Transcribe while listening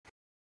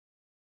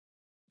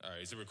All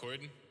right, is it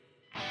recording?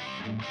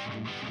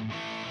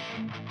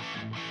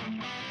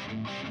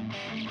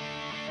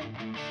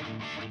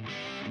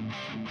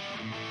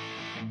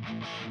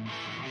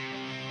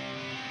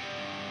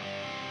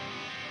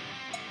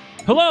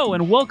 Hello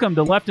and welcome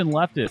to Left and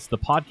Leftist, the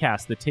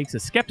podcast that takes a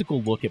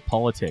skeptical look at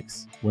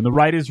politics. When the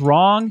right is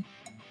wrong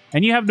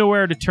and you have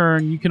nowhere to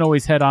turn, you can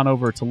always head on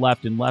over to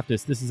Left and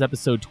Leftist. This is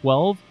episode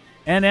 12,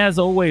 and as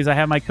always, I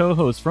have my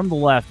co-host from the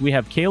left. We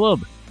have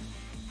Caleb.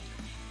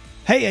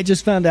 Hey, I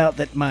just found out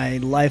that my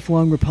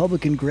lifelong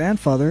Republican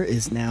grandfather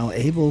is now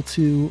able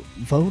to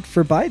vote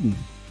for Biden.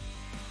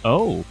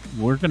 Oh,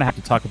 we're going to have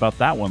to talk about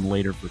that one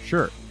later for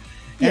sure.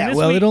 Yeah,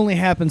 well, it only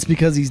happens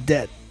because he's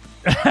dead.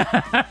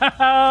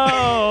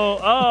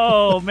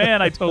 oh,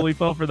 man, I totally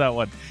fell for that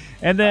one.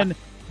 And then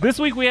this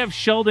week we have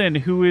Sheldon,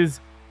 who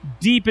is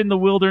deep in the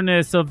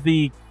wilderness of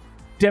the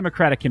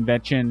Democratic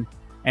convention,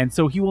 and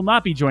so he will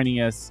not be joining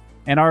us.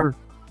 And our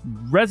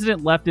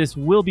resident leftist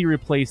will be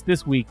replaced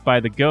this week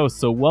by the Ghost.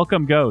 So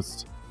welcome,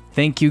 Ghost.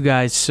 Thank you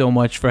guys so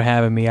much for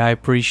having me. I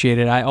appreciate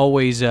it. I'll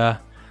always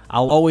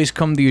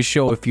come to your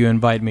show if you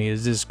invite me.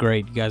 This is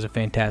great. You guys are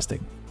fantastic.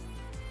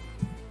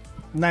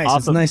 Nice.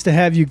 Awesome. It's nice to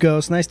have you,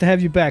 Ghost. Nice to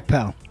have you back,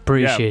 pal.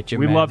 Appreciate you,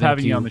 we man. love Thank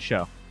having you on the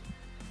show.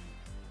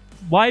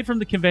 Live from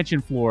the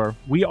convention floor,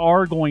 we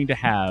are going to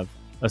have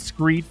a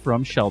screed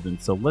from Sheldon.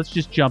 So let's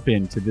just jump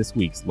into this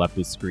week's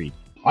Leftist Screed.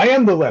 I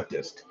am the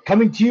Leftist,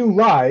 coming to you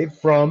live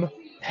from,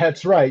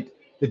 that's right,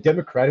 the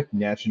Democratic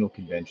National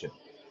Convention.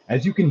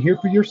 As you can hear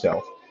for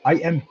yourself, I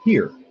am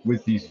here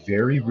with these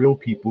very real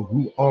people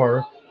who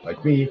are,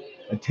 like me,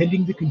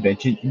 attending the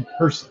convention in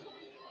person.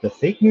 The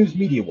fake news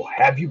media will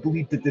have you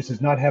believe that this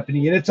is not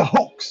happening, and it's a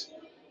hoax.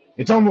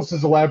 It's almost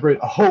as elaborate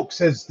a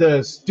hoax as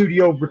the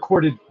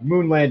studio-recorded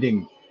moon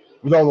landing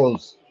with all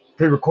those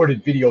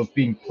pre-recorded videos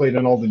being played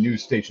on all the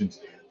news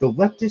stations. The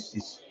Leftist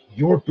is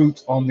your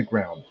boots on the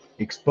ground,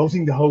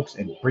 exposing the hoax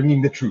and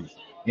bringing the truth.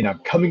 And I'm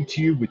coming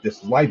to you with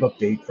this live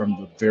update from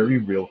the very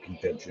real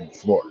convention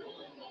floor.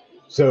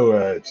 So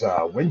it's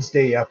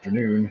Wednesday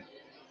afternoon,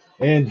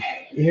 and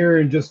here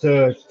in just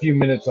a few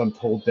minutes, I'm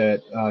told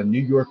that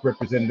New York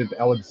Representative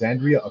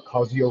Alexandria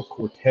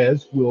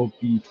Ocasio-Cortez will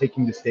be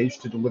taking the stage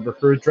to deliver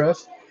her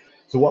address.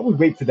 So while we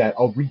wait for that,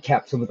 I'll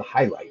recap some of the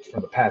highlights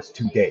from the past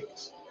 2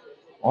 days.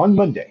 On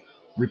Monday,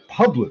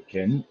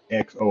 Republican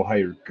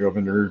ex-Ohio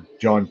Governor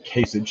John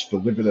Kasich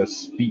delivered a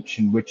speech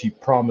in which he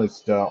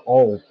promised 3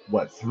 or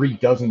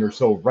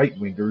so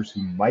right-wingers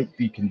who might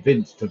be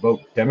convinced to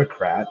vote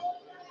Democrat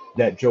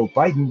that Joe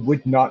Biden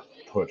would not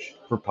push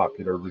for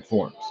popular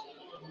reforms.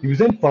 He was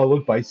then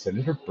followed by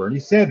Senator Bernie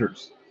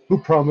Sanders, who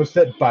promised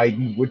that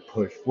Biden would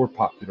push for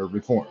popular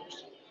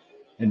reforms.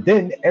 And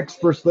then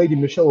ex-First Lady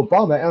Michelle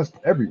Obama asked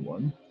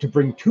everyone to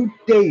bring 2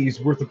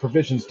 days worth of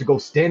provisions to go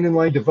stand in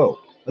line to vote,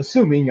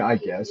 assuming, I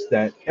guess,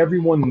 that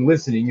everyone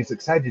listening is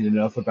excited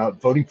enough about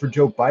voting for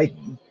Joe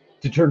Biden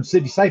to turn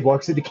city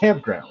sidewalks into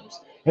campgrounds,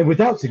 and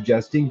without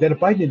suggesting that a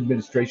Biden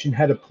administration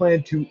had a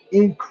plan to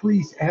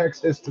increase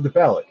access to the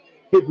ballot.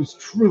 It was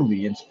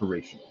truly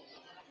inspirational.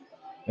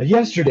 Now,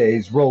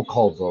 yesterday's roll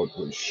call vote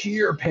was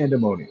sheer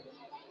pandemonium.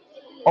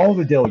 All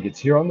the delegates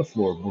here on the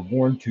floor were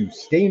warned to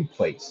stay in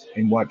place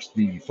and watch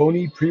the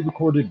phony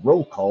pre-recorded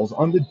roll calls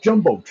on the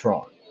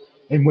Jumbotron.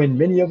 And when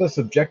many of us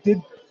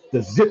objected,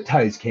 the zip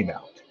ties came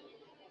out.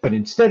 But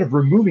instead of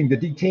removing the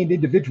detained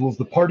individuals,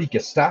 the party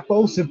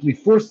Gestapo simply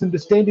forced them to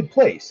stand in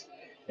place.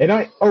 And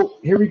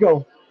here we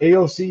go.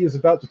 AOC is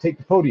about to take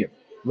the podium.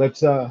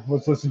 Let's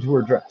listen to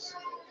her address.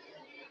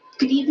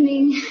 Good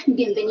evening,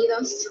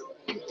 bienvenidos,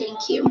 and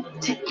thank you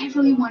to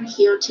everyone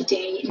here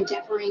today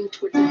endeavoring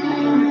towards a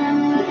better,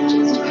 more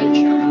just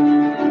future.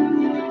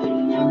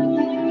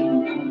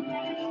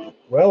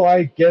 Well,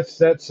 I guess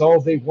that's all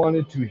they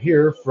wanted to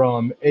hear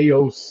from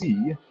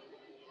AOC,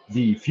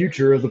 the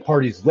future of the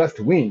party's left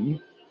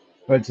wing.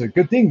 But it's a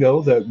good thing,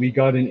 though, that we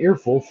got an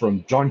earful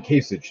from John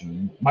Kasich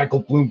and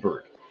Michael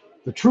Bloomberg,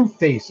 the true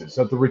faces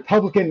of the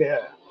Republican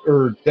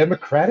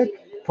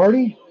Democratic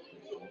Party.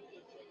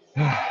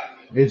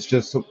 It's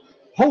just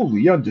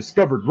wholly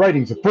undiscovered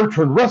writings of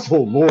Bertrand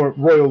Russell,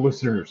 royal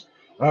listeners.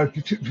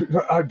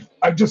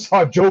 I just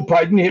saw Joe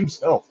Biden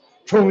himself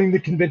trolling the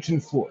convention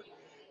floor.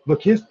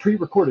 Look, his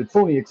pre-recorded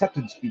phony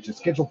acceptance speech is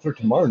scheduled for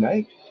tomorrow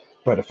night,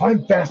 but if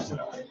I'm fast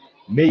enough,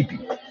 maybe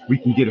we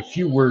can get a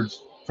few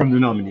words from the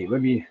nominee.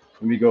 Let me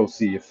go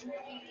see if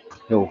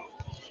he'll...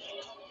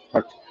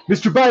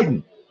 Mr.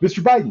 Biden!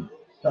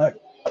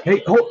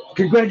 Hey,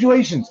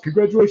 congratulations,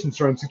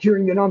 sir, on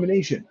securing the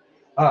nomination.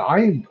 I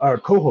am our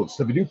co-host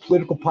of a new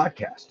political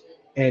podcast,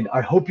 and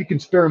I hope you can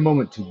spare a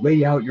moment to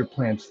lay out your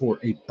plans for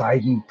a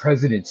Biden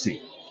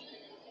presidency.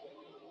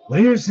 Well,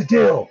 here's the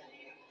deal.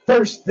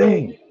 First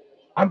thing,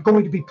 I'm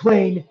going to be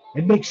plain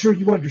and make sure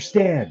you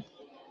understand.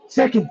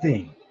 Second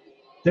thing,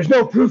 there's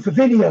no proof of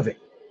any of it.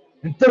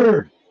 And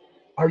third,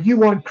 are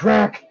you on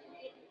crack?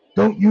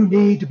 Don't you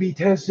need to be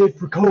tested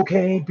for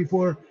cocaine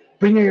before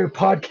bringing your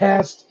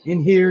podcast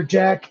in here,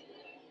 Jack?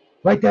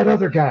 Like that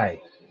other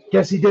guy.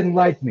 Guess he didn't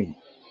like me.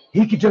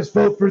 He could just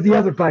vote for the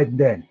other Biden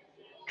then.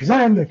 Because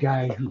I'm the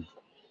guy who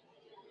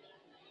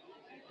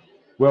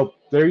Well,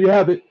 there you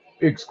have it.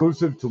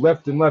 Exclusive to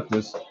Left and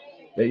Leftist.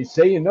 They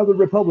say another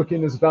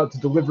Republican is about to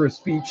deliver a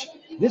speech,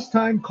 this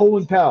time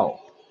Colin Powell.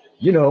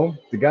 You know,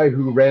 the guy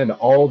who ran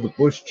all the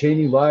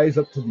Bush-Cheney lies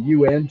up to the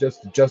UN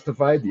just to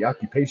justify the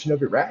occupation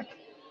of Iraq.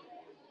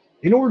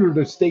 In order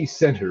to stay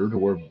centered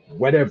or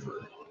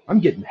whatever,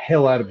 I'm getting the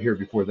hell out of here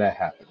before that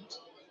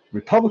happens.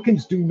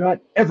 Republicans do not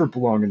ever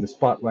belong in the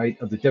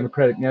spotlight of the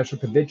Democratic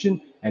National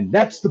Convention, and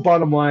that's the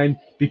bottom line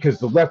because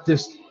the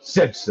leftist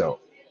said so.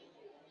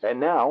 And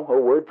now, a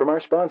word from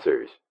our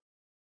sponsors.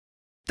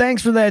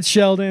 Thanks for that,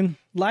 Sheldon.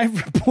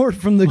 Live report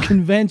from the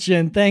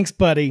convention. Thanks,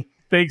 buddy.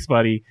 Thanks,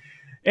 buddy.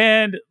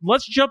 And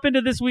let's jump into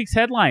this week's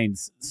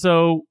headlines.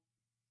 So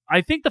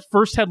I think the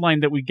first headline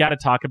that we got to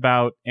talk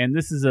about, and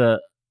this is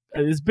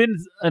it's been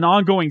an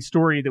ongoing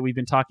story that we've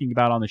been talking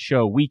about on the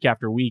show week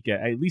after week,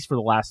 at least for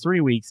the last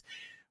 3 weeks.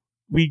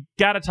 We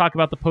got to talk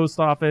about the post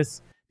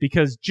office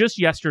because just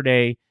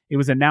yesterday it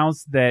was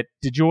announced that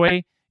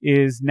DeJoy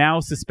is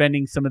now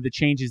suspending some of the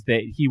changes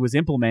that he was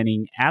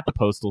implementing at the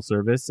Postal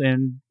Service.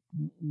 And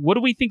what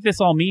do we think this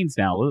all means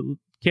now?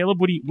 Caleb,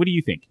 what do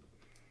you think?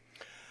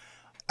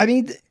 I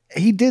mean,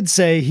 he did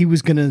say he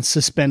was going to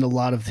suspend a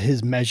lot of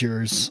his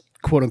measures,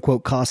 quote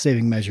unquote, cost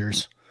saving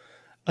measures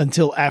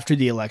until after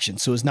the election.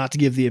 So as not to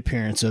give the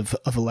appearance of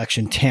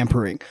election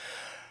tampering.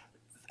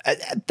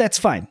 That's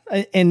fine.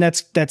 And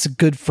that's a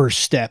good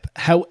first step.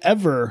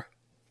 However,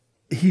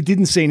 he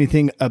didn't say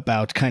anything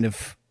about kind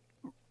of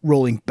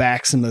rolling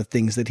back some of the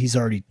things that he's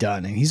already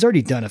done. And he's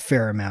already done a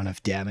fair amount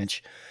of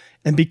damage.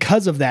 And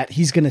because of that,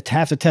 he's going to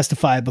have to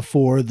testify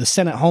before the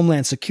Senate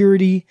Homeland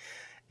Security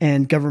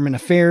and Government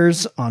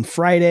Affairs on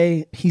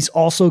Friday. He's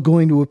also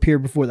going to appear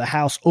before the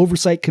House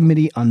Oversight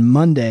Committee on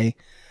Monday.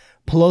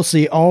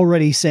 Pelosi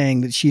already saying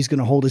that she's going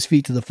to hold his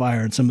feet to the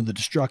fire on some of the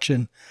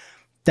destruction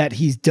that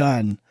he's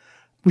done,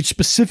 which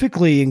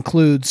specifically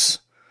includes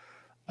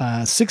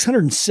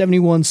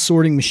 671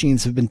 sorting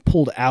machines have been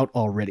pulled out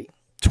already,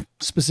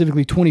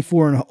 specifically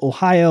 24 in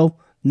Ohio,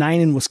 9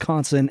 in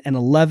Wisconsin, and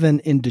 11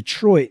 in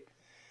Detroit.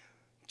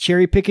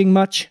 Cherry picking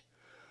much?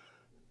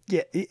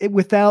 Yeah,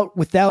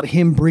 without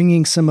him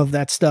bringing some of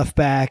that stuff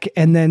back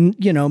and then,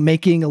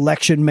 making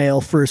election mail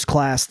first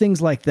class,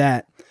 things like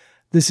that.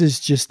 This is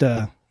just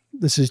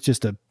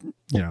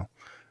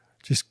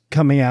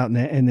coming out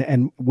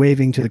and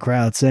waving to the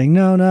crowd saying,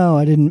 no,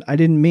 I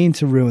didn't mean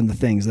to ruin the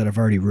things that I've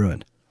already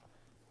ruined.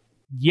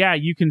 Yeah,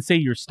 you can say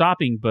you're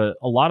stopping, but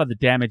a lot of the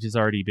damage has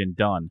already been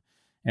done.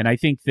 And I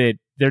think that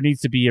there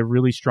needs to be a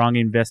really strong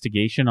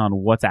investigation on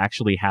what's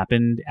actually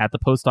happened at the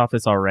post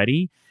office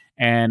already.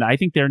 And I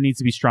think there needs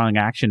to be strong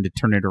action to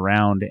turn it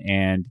around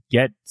and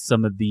get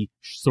some of the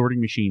sorting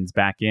machines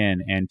back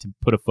in and to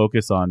put a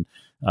focus on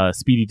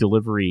speedy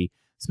delivery,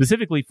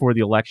 specifically for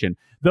the election.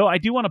 Though I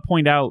do want to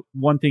point out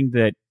one thing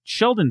that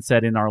Sheldon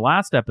said in our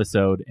last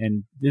episode,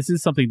 and this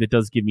is something that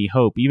does give me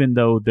hope, even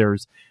though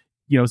there's,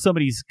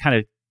 somebody's kind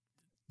of,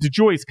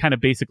 DeJoy's kind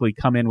of basically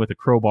come in with a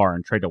crowbar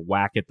and tried to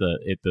whack at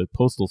the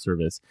Postal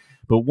Service.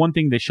 But one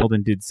thing that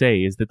Sheldon did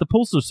say is that the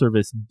Postal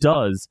Service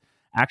does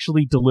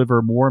actually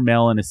deliver more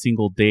mail in a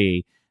single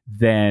day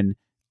than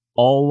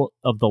all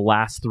of the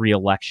last 3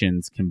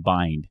 elections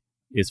combined,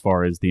 as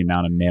far as the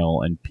amount of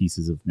mail and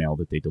pieces of mail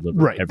that they deliver.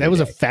 Right. That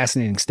was a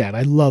fascinating stat.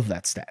 I love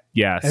that stat.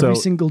 Yeah. Every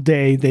single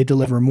day they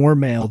deliver more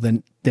mail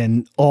than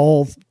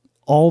all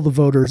the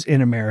voters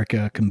in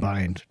America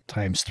combined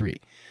times 3.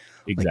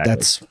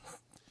 Exactly.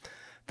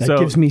 That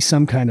gives me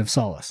some kind of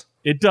solace.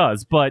 It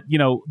does. But,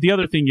 the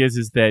other thing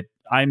is that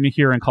I'm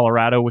here in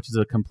Colorado, which is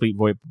a complete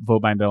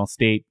vote by mail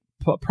state,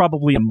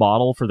 probably a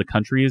model for the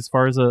country as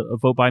far as a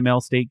vote by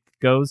mail state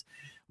goes.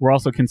 We're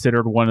also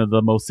considered one of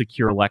the most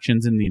secure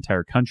elections in the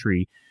entire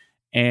country.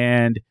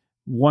 And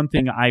one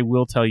thing I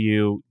will tell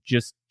you,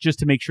 just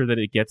to make sure that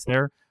it gets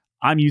there,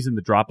 I'm using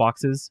the drop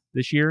boxes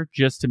this year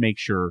just to make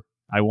sure.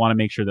 I want to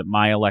make sure that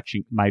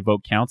my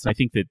vote counts. And I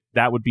think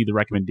that would be the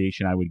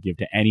recommendation I would give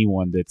to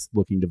anyone that's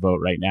looking to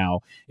vote right now.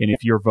 And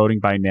if you're voting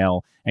by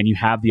mail and you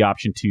have the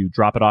option to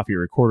drop it off at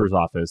your recorder's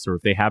office, or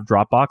if they have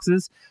drop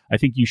boxes, I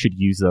think you should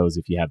use those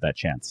if you have that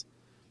chance.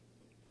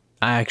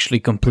 I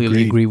actually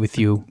completely agree with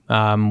you.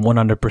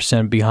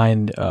 100%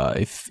 behind.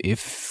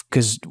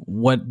 Because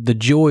what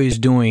DeJoy is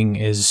doing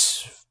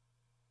this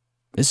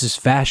is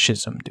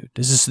fascism, dude.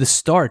 This is the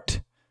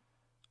start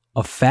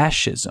of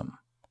fascism.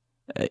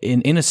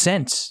 In a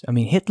sense, I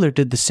mean, Hitler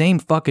did the same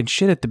fucking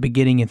shit at the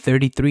beginning in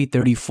 33,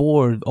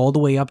 34, all the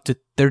way up to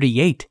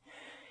 38.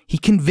 He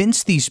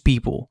convinced these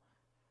people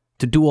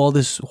to do all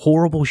this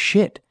horrible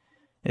shit.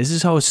 This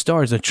is how it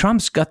starts.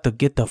 Trump's got to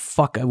get the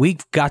fuck out.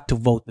 We've got to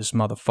vote this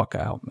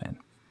motherfucker out,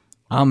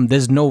 man.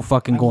 There's no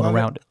fucking going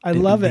around it. I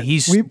love it.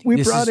 We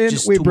brought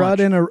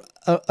in a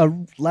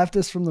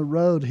leftist from the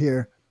road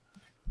here.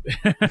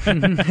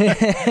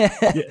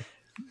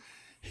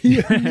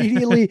 Yeah.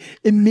 He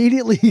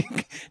immediately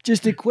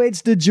just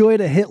equates DeJoy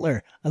to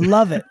Hitler. I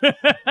love it.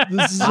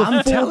 This is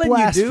a full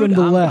blast you, dude, from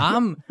the left.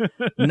 I'm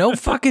no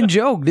fucking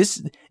joke. This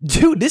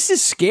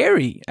is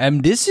scary.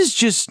 This is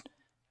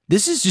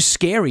just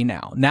scary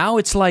now. Now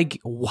it's like,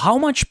 how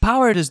much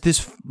power does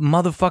this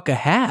motherfucker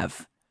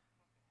have?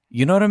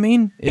 You know what I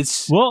mean?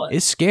 It's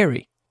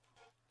scary.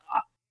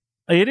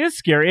 It is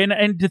scary.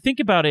 And to think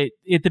about it,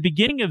 at the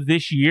beginning of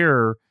this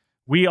year,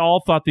 we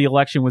all thought the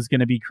election was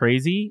going to be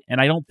crazy. And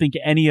I don't think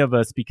any of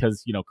us,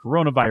 because,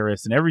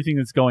 coronavirus and everything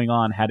that's going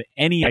on, had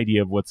any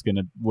idea of what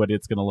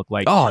it's going to look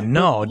like. Oh,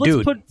 no, Let's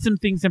dude. put some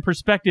things in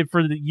perspective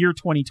for the year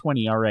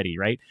 2020 already,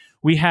 right?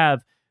 We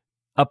have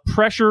a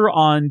pressure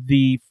on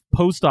the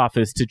post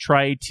office to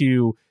try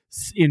to,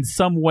 in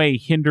some way,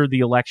 hinder the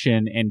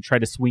election and try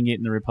to swing it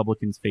in the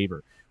Republicans'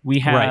 favor. We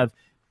have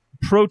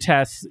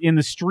protests in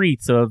the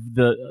streets of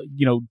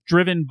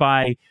driven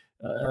by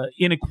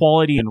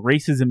inequality and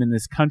racism in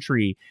this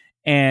country,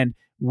 and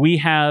we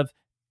have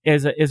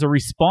as a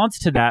response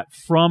to that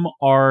from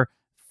our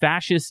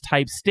fascist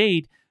type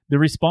state, the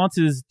response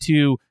is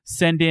to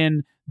send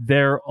in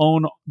their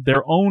own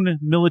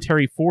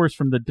military force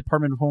from the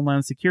Department of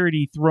Homeland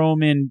Security, throw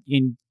them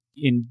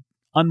in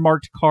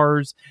unmarked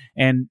cars,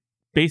 and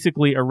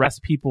basically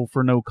arrest people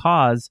for no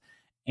cause,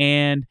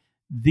 and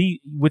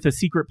with a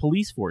secret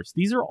police force.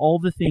 These are all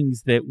the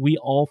things that we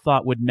all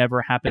thought would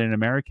never happen in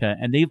America,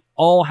 and they've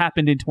all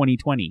happened in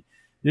 2020.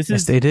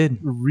 Yes, they did.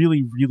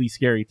 Really, really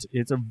scary.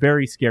 It's a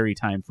very scary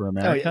time for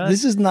America. Oh, yeah.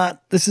 This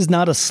is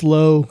not a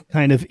slow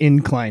kind of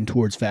incline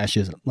towards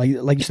fascism.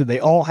 Like you said, they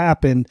all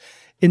happened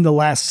in the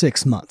last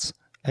 6 months.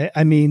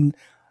 I mean,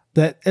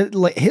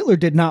 Hitler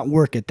did not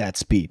work at that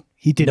speed.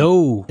 He didn't.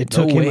 No, it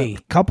took him a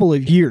couple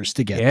of years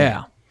to get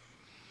there.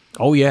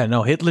 Oh, yeah.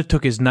 No, Hitler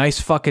took his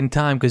nice fucking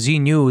time because he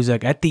knew, he was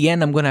like, at the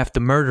end, I'm going to have to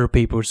murder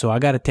people, so I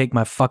got to take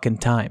my fucking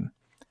time.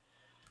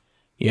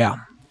 Yeah.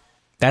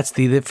 That's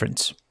the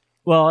difference.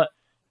 Well,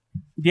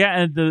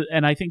 yeah,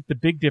 and I think the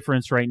big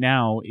difference right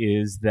now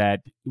is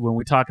that when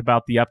we talk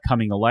about the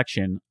upcoming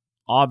election,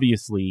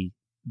 obviously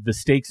the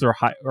stakes are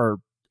high,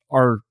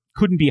 or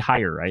couldn't be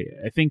higher.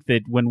 I think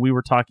that when we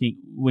were talking,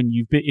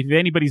 if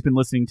anybody's been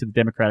listening to the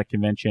Democratic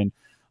Convention,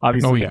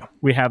 obviously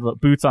we have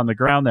boots on the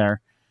ground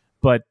there.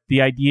 But the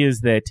idea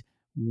is that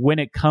when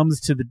it comes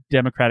to the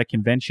Democratic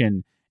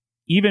Convention,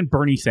 even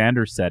Bernie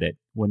Sanders said it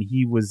when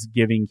he was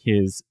giving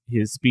his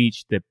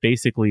speech, that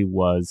basically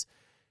was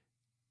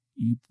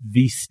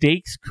the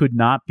stakes could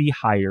not be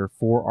higher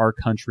for our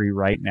country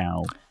right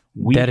now.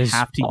 We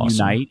have to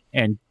unite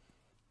and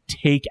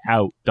take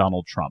out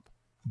Donald Trump.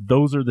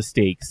 Those are the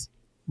stakes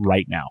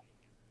right now.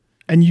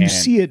 And you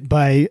see it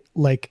by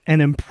like an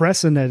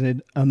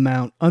unprecedented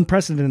amount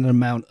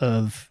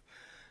of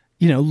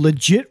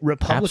legit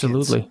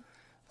Republicans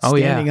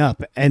standing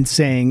up and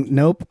saying,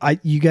 nope,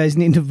 you guys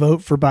need to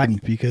vote for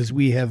Biden because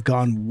we have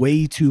gone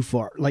way too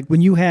far. Like when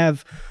you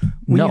have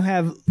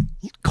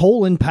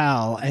Colin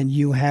Powell and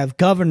you have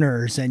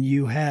governors and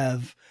you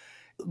have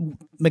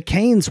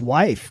McCain's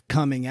wife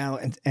coming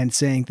out and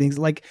saying things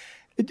like,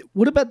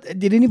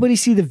 did anybody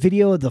see the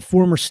video of the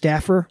former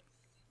staffer?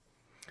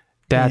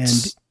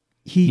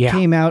 He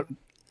came out,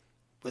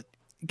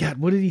 God,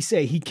 what did he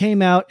say? He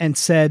came out and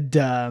said,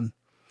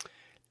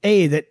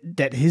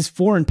 that his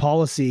foreign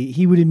policy,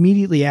 he would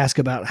immediately ask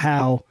about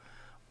how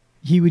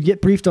he would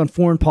get briefed on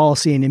foreign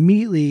policy, and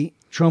immediately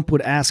Trump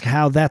would ask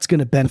how that's going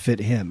to benefit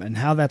him and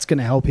how that's going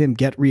to help him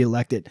get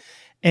reelected.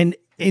 And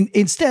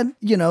instead,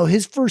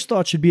 his first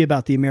thought should be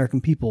about the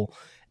American people.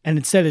 And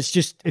instead it's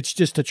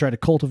just to try to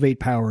cultivate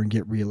power and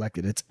get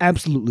reelected. It's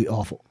absolutely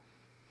awful.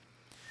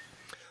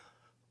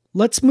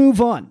 Let's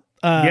move on.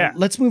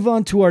 Let's move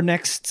on to our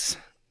next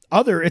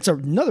it's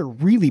another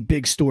really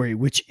big story,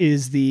 which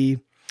is the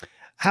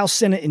House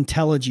Senate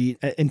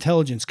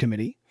Intelligence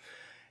Committee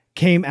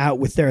came out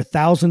with their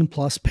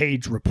 1,000+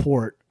 page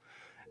report.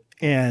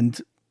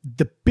 And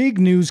the big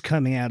news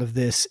coming out of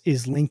this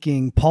is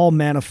linking Paul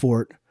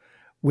Manafort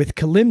with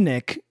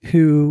Kilimnik,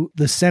 who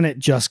the Senate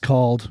just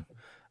called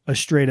a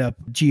straight up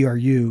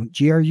GRU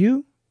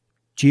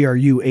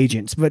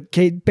agents, but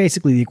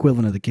basically the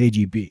equivalent of the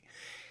KGB.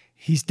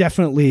 He's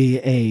definitely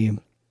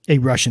a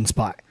Russian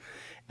spy.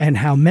 And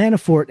how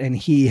Manafort and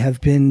he have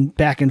been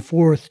back and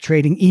forth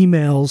trading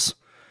emails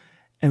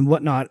and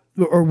whatnot,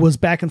 or was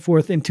back and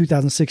forth in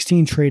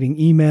 2016 trading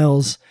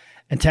emails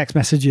and text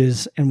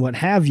messages and what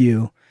have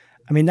you.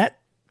 I mean, that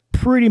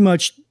pretty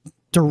much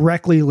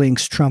directly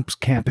links Trump's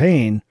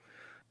campaign.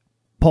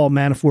 Paul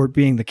Manafort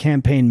being the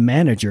campaign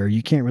manager,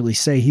 you can't really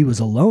say he was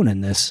alone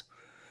in this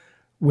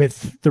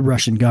with the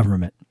Russian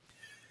government.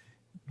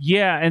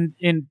 Yeah, and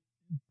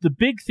the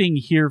big thing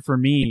here for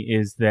me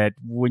is that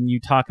when you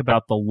talk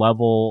about the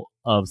level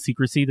of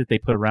secrecy that they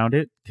put around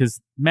it, because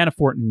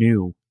Manafort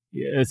knew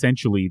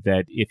essentially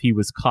that if he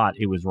was caught,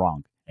 it was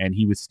wrong, and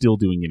he was still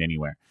doing it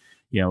anywhere.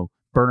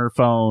 Burner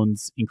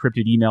phones,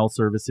 encrypted email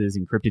services,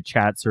 encrypted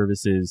chat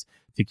services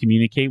to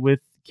communicate with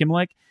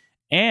Kilimnik.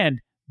 And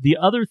the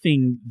other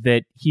thing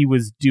that he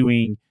was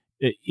doing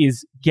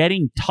is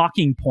getting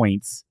talking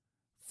points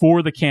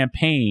for the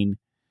campaign.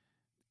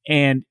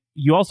 And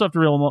you also have to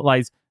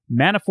realize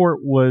Manafort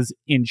was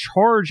in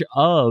charge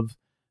of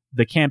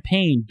the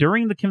campaign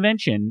during the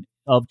convention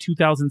of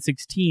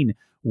 2016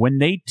 when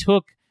they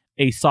took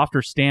a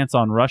softer stance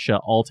on Russia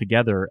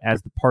altogether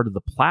as the part of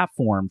the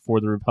platform for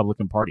the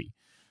Republican Party.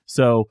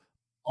 So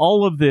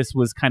all of this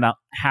was kind of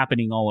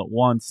happening all at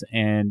once,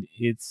 and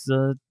it's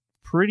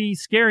pretty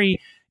scary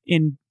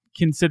in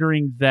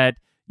considering that,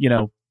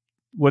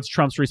 what's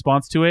Trump's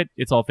response to it?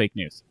 It's all fake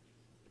news.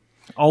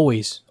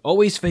 Always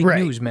fake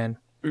news, man.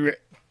 Right.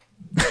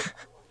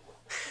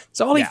 It's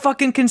all he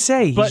fucking can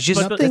say.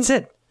 That's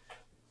it.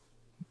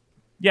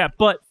 Yeah,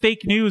 but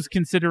fake news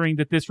considering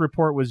that this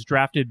report was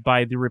drafted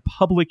by the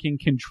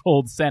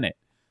Republican-controlled Senate.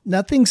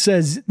 Nothing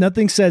says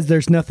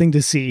there's nothing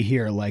to see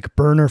here, like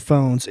burner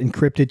phones,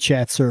 encrypted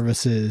chat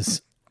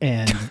services,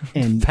 and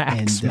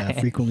Facts,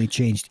 frequently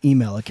changed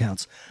email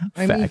accounts.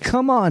 I mean,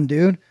 come on,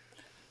 dude.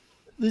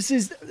 This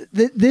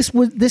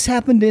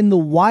happened in The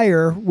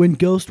Wire when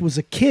Ghost was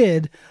a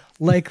kid.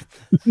 Like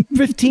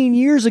 15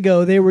 years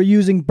ago, they were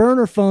using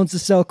burner phones to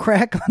sell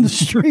crack on the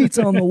streets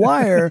on The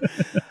Wire.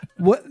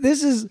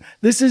 This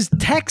is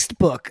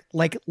textbook,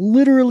 like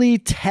literally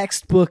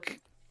textbook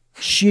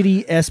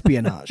shitty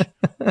espionage.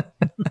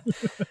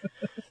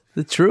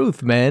 The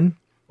truth, man.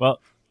 Well,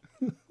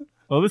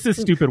 this is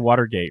stupid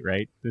Watergate,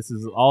 right? This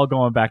is all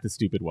going back to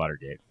stupid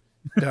Watergate.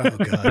 Oh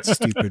God,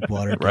 stupid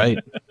Watergate. Right.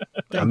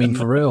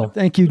 For real.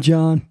 Thank you,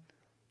 John.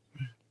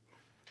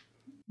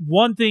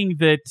 One thing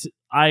that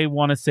I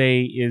want to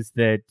say is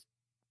that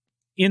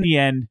in the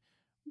end,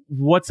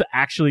 what's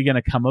actually going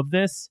to come of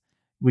this?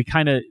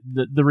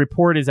 The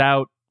report is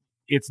out.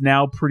 It's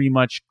now pretty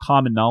much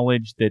common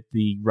knowledge that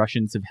the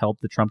Russians have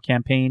helped the Trump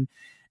campaign.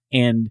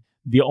 And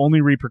the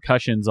only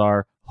repercussions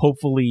are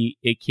hopefully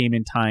it came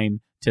in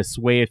time to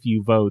sway a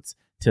few votes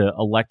to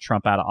elect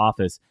Trump out of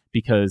office,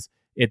 because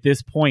at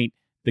this point,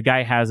 the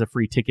guy has a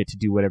free ticket to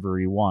do whatever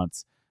he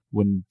wants.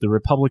 When the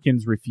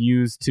Republicans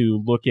refuse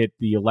to look at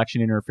the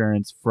election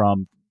interference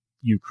from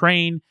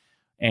Ukraine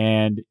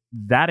and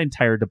that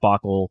entire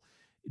debacle,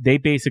 they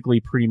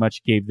basically pretty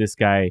much gave this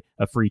guy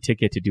a free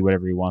ticket to do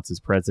whatever he wants as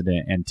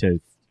president and to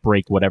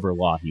break whatever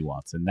law he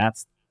wants. And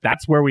that's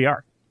where we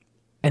are.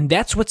 And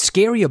that's what's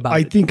scary about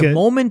it. The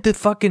moment the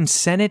fucking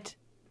Senate,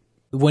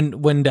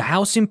 when the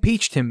House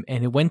impeached him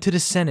and it went to the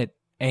Senate,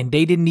 and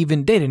they didn't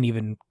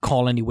even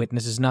call any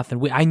witnesses,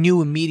 nothing. I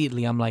knew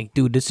immediately. I'm like,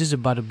 dude, this is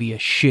about to be a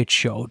shit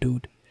show,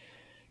 dude.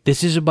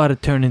 This is about to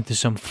turn into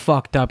some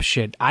fucked up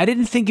shit. I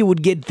didn't think it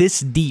would get this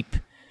deep,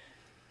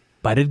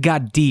 but it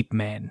got deep,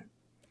 man.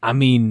 I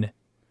mean,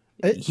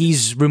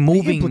 he's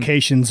removing... The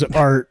implications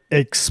are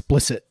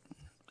explicit.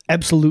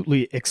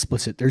 Absolutely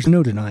explicit. There's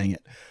no denying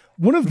it.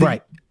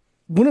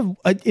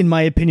 In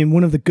my opinion,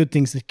 one of the good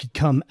things that could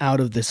come out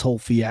of this whole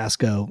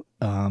fiasco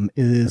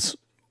is,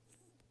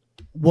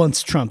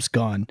 once Trump's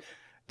gone,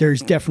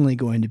 there's definitely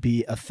going to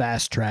be a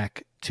fast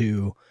track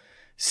to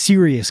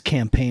serious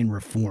campaign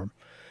reform.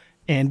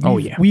 And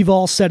we've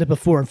all said it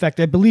before. In fact,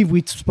 I believe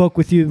we spoke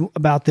with you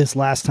about this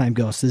last time,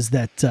 Ghost, is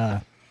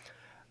that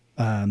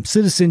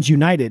Citizens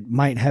United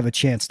might have a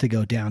chance to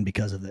go down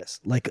because of this.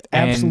 Like,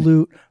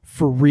 absolute,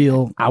 for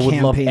real I would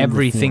love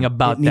everything reform.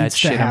 about that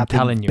shit, I'm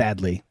telling you.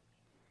 Badly.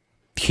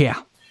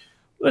 Yeah.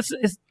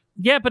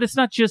 But it's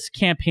not just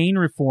campaign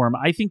reform.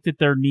 I think that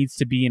there needs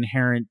to be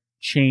inherent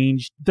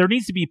change. There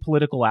needs to be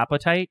political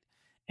appetite.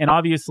 And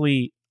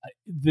obviously,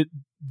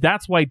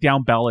 that's why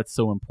down ballot's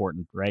so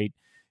important, right?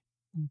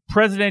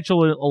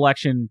 Presidential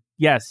election,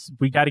 yes,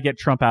 we got to get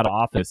Trump out of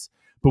office.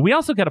 But we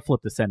also got to flip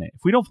the Senate.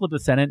 If we don't flip the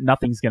Senate,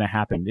 nothing's going to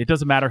happen. It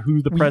doesn't matter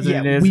who the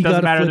president is. It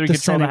doesn't matter who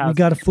controls the House. We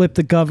got to flip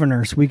the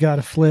governors. We got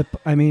to flip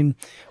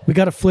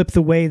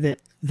the way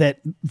that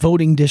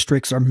voting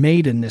districts are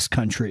made in this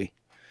country.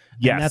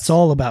 Yes. And that's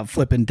all about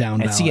flipping down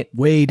ballot,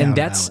 way down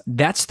ballot. And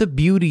that's the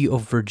beauty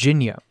of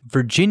Virginia.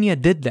 Virginia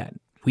did that.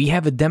 We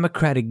have a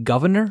Democratic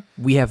governor.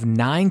 We have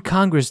 9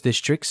 Congress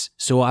districts.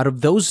 So out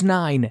of those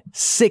 9,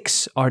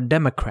 6 are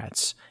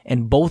Democrats.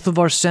 And both of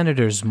our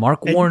senators,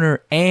 Mark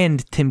Warner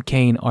and Tim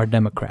Kaine, are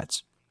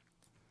Democrats.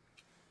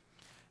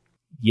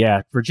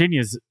 Yeah,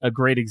 Virginia's a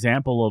great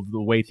example of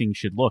the way things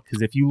should look.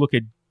 Because if you look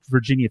at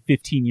Virginia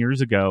 15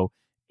 years ago,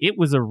 it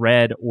was a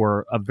red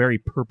or a very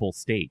purple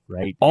state,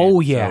 right?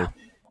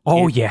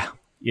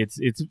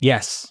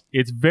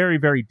 It's very,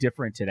 very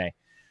different today.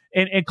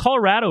 And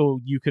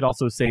Colorado, you could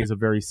also say, is a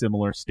very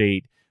similar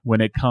state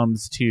when it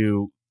comes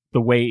to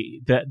the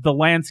way that the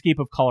landscape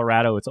of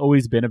Colorado. It's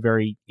always been a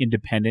very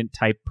independent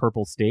type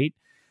purple state.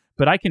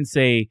 But I can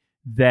say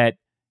that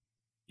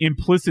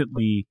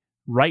implicitly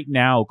right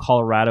now,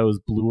 Colorado is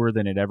bluer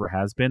than it ever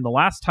has been. The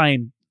last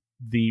time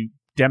the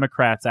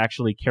Democrats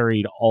actually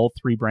carried all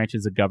 3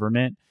 branches of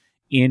government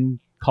in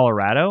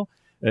Colorado,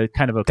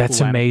 kind of a that's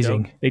cool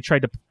amazing.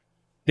 Anecdote.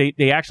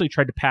 They actually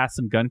tried to pass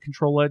some gun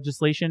control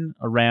legislation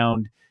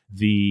around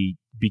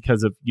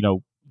because of,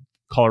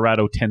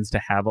 Colorado tends to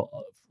have a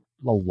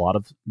lot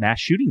of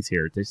mass shootings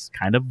here. This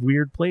kind of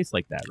weird place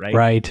like that, right?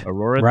 Right.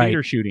 Aurora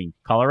Theater shooting,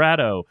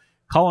 Colorado,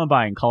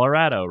 Columbine,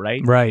 Colorado,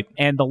 right? Right.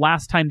 And the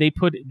last time they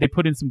put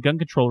in some gun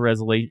control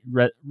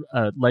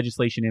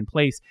legislation in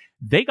place,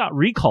 they got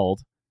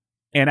recalled,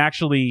 and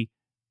actually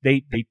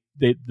the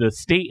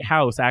state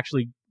house,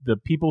 actually the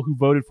people who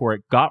voted for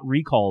it got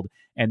recalled,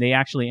 and they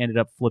actually ended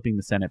up flipping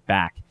the Senate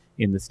back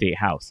in the state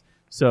house.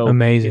 So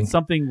amazing. It's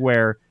something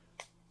where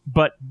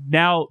but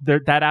now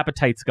that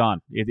appetite's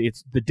gone.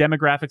 It's the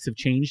demographics have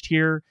changed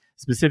here,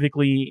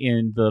 specifically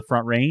in the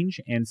Front Range,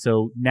 and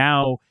so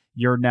now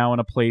you're now in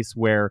a place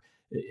where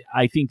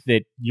I think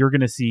that you're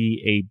going to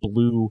see a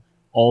blue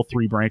all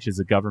three branches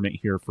of government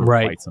here for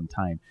quite some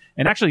time.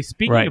 And actually,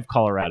 speaking of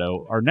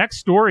Colorado, our next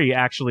story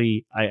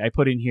actually I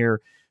put in here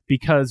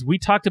because we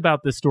talked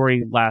about this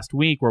story last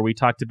week where we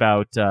talked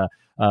about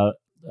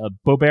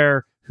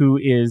Boebert, who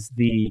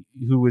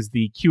was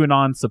the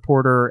QAnon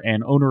supporter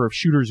and owner of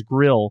Shooter's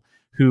Grill,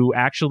 who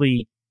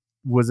actually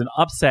was an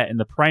upset in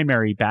the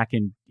primary back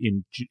in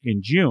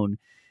June,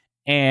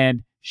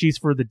 and she's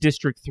for the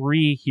District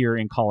 3 here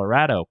in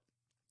Colorado,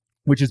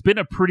 which has been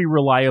a pretty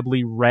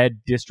reliably red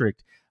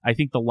district. I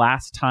think the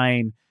last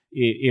time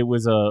it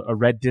was a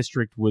red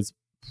district was,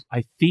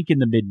 I think, in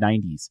the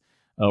mid-90s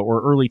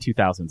or early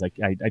 2000s.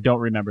 I don't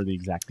remember the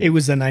exact date. It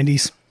was the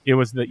 90s. It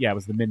was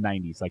the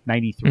mid-90s, like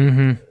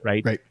 93,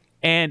 right?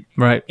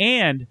 Right.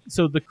 And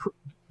so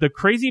the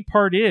crazy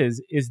part is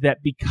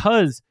that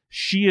because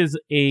she is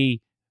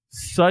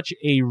such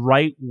a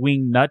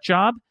right-wing nut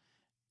job,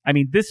 I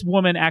mean, this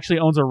woman actually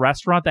owns a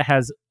restaurant that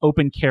has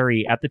open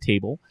carry at the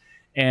table,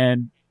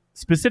 and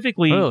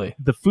specifically,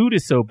 the food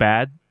is so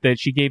bad that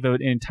she gave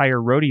an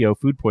entire rodeo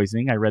food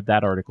poisoning. I read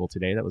that article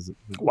today. That was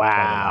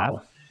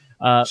wow.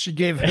 She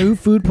gave who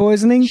food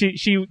poisoning?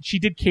 She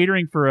did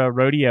catering for a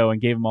rodeo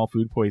and gave them all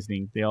food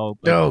poisoning. They all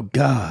oh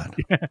god,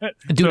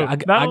 dude! So I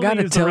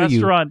gotta tell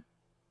you.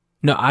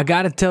 No, I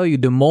gotta tell you.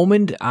 The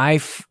moment I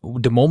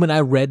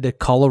read that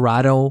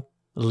Colorado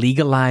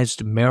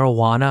legalized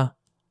marijuana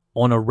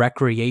on a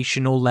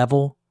recreational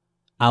level,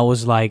 I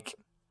was like,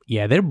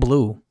 yeah, they're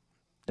blue.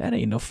 That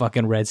ain't no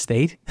fucking red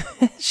state.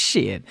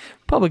 Shit,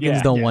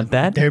 Republicans don't want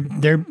that.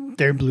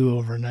 They're blue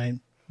overnight.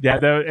 Yeah,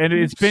 and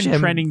it's been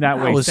trending that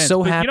way. I was since.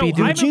 so happy,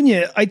 dude.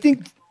 Virginia, I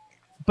think.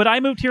 But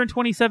I moved here in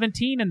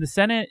 2017, and the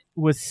Senate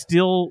was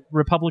still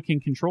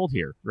Republican controlled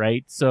here,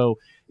 right? So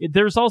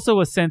there's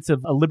also a sense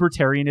of a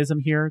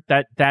libertarianism here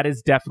that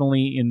is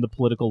definitely in the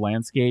political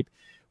landscape.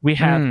 We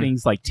have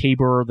things like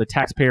Tabor, the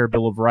Taxpayer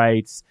Bill of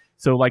Rights.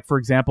 So, like, for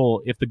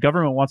example, if the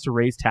government wants to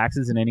raise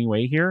taxes in any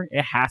way here,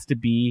 it has to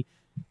be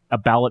a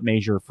ballot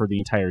measure for the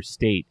entire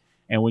state.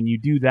 And when you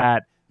do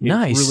that,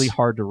 it's really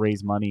hard to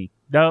raise money.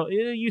 No,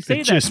 you say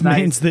that just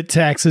means that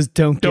taxes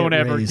don't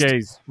ever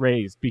get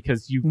raised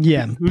because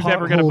who's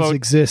ever going to vote?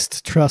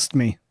 Exist, trust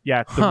me.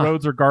 Yeah, the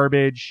roads are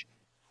garbage.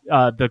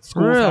 The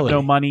schools have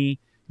no money.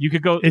 You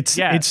could go.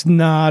 It's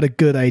not a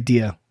good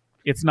idea.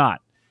 It's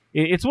not.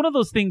 It's one of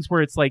those things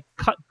where it's like,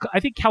 I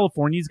think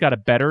California's got a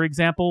better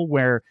example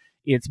where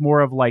it's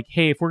more of like,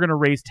 hey, if we're going to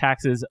raise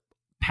taxes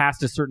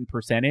past a certain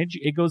percentage,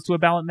 it goes to a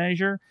ballot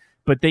measure,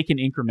 but they can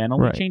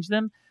incrementally change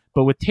them.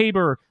 But with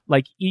Tabor,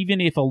 like,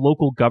 even if a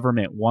local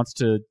government wants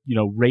to,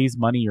 raise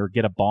money or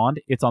get a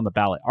bond, it's on the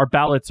ballot. Our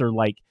ballots are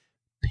like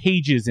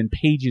pages and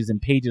pages and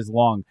pages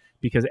long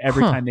because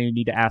every time they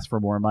need to ask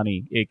for more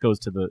money, it goes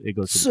to the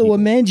people.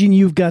 Imagine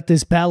you've got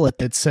this ballot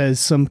that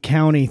says some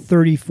county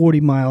 30,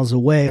 40 miles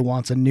away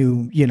wants a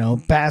new,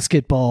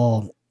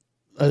 basketball,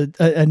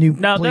 a new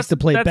place to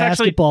play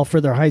basketball for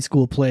their high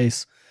school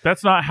place.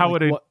 That's not how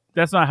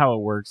that's not how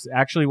it works.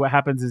 Actually, what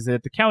happens is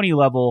at the county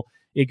level,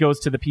 it goes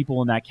to the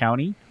people in that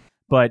county.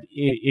 But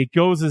it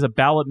goes as a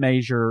ballot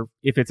measure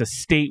if it's a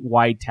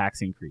statewide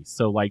tax increase.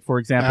 So, like, for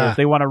example, if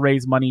they want to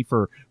raise money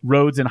for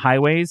roads and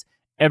highways,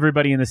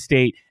 everybody in the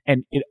state,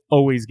 and it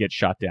always gets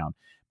shot down.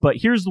 But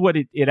here's what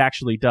it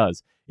actually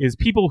does, is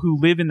people who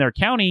live in their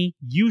county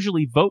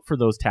usually vote for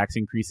those tax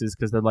increases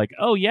because they're like,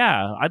 oh,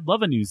 yeah, I'd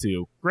love a new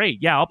zoo. Great.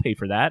 Yeah, I'll pay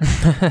for that.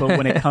 But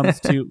when it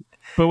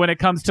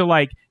comes to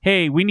like,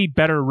 hey, we need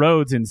better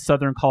roads in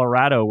southern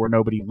Colorado where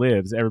nobody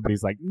lives,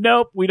 everybody's like,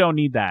 nope, we don't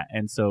need that.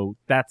 And so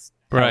that's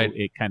how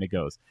it kind of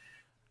goes.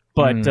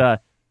 But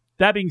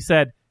that being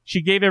said,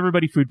 she gave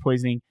everybody food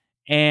poisoning.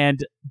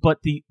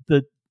 But the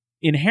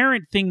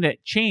inherent thing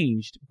that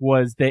changed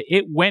was that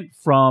it went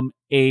from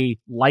a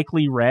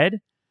likely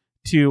red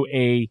to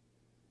a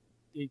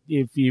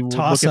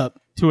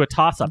toss-up. To a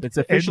toss-up. It's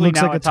officially it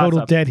looks now like a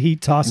total dead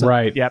heat toss-up.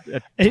 Right. Yep.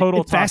 A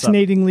total toss-up.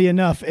 Fascinatingly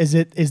enough,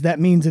 that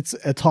means it's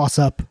a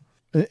toss-up,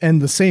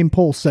 and the same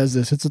poll says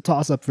this. It's a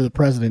toss-up for the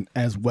president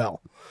as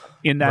well.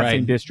 In that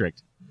same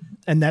district.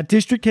 And that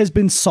district has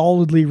been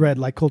solidly red,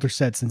 like Coulter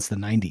said, since the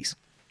 90s.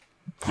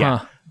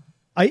 Yeah.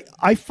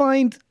 I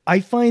find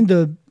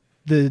the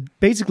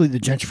basically the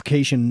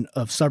gentrification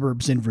of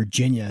suburbs in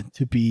Virginia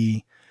to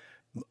be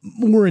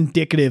more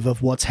indicative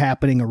of what's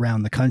happening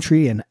around the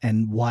country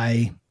and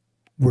why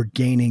we're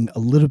gaining a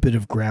little bit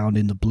of ground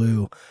in the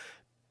blue.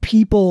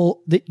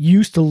 People that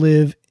used to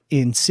live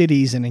in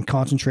cities and in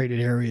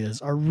concentrated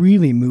areas are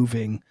really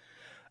moving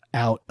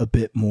out a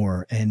bit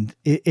more, and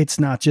it's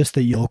not just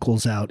the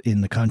yokels out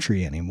in the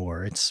country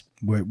anymore.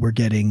 We're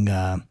getting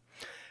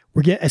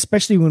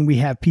especially when we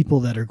have people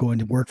that are going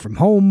to work from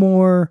home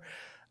more.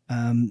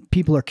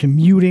 People are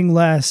commuting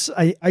less.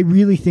 I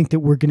really think that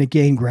we're going to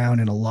gain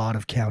ground in a lot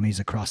of counties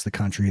across the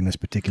country in this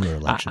particular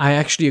election. I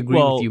actually agree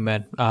with you,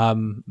 man.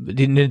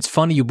 It's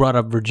funny you brought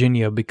up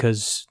Virginia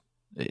because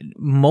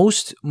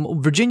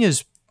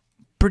Virginia's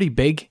pretty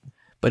big,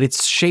 but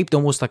it's shaped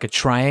almost like a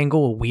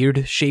triangle, a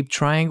weird shaped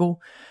triangle.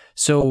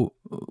 So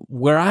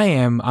where I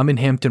am, I'm in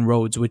Hampton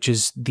Roads, which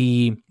is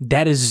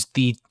that is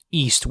the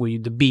east where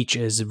the beach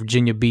is,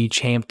 Virginia Beach,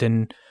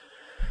 Hampton,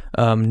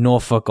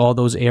 Norfolk, all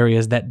those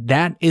areas.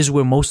 That is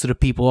where most of the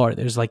people are.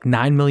 There's like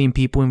 9 million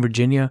people in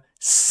Virginia.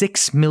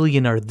 6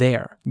 million are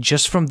there.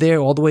 Just from there,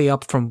 all the way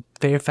up from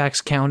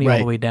Fairfax County, all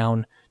the way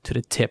down to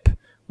the tip,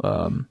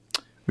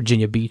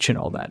 Virginia Beach and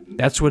all that.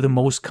 That's where the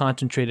most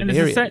concentrated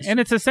area is. And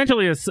it's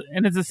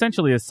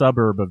essentially a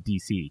suburb of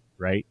DC,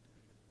 right?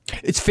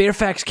 It's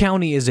Fairfax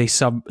County is a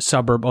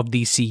suburb of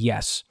DC,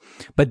 yes,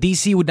 but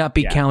DC would not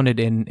be counted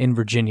in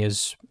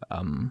Virginia's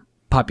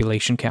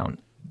population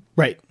count.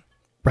 Right.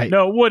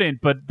 No, it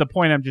wouldn't. But the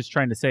point I'm just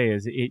trying to say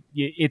is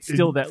it's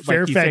still that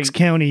Fairfax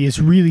County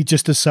is really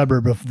just a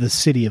suburb of the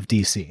city of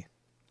DC.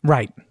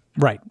 Right.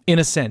 In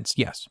a sense,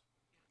 yes.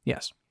 Yeah.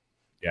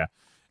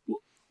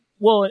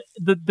 Well,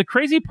 the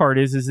crazy part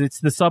is it's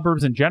the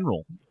suburbs in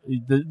general.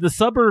 The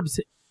suburbs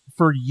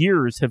for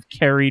years have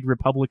carried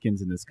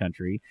Republicans in this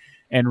country,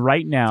 and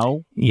right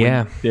now,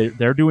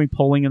 they're doing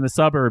polling in the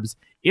suburbs.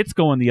 It's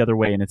going the other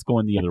way, and it's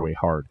going the other way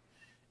hard.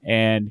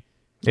 And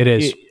it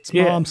is. It's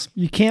moms.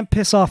 You can't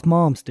piss off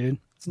moms, dude.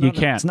 You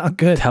can't. It's not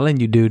good. I'm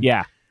telling you, dude.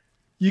 Yeah.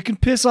 You can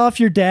piss off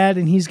your dad,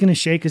 and he's gonna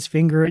shake his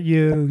finger at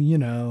you.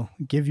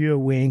 Give you a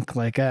wink,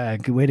 like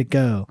good way to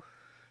go.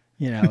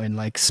 And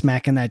like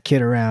smacking that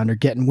kid around or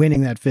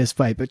winning that fist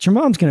fight. But your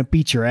mom's going to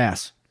beat your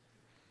ass.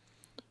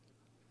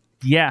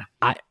 Yeah.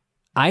 I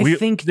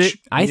think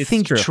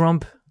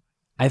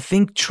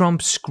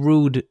Trump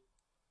screwed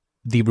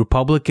the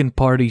Republican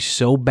Party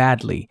so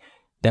badly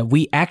that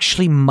we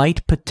actually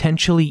might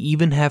potentially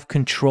even have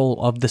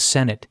control of the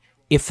Senate.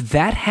 If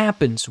that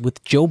happens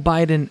with Joe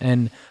Biden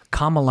and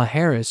Kamala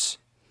Harris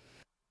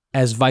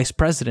as vice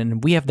president,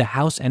 and we have the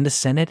House and the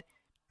Senate,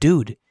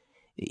 dude,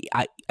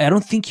 I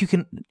don't think you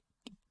can...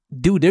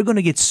 Dude, they're going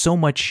to get so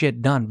much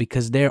shit done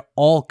because they're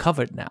all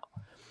covered now.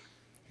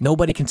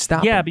 Nobody can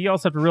stop them. But you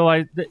also have to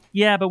realize that,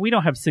 but we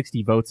don't have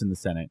 60 votes in the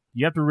Senate.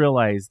 You have to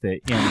realize that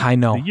in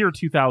the year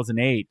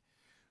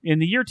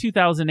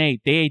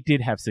 2008, they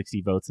did have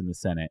 60 votes in the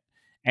Senate.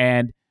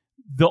 And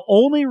the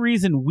only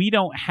reason we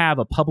don't have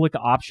a public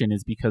option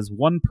is because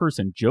one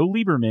person, Joe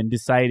Lieberman,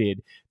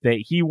 decided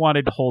that he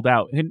wanted to hold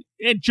out. And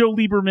Joe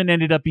Lieberman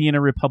ended up being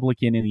a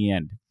Republican in the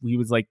end. He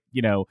was like,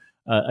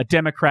 a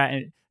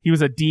Democrat. He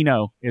was a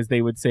Dino, as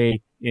they would say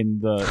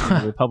in the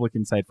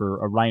Republican side,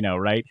 for a rhino,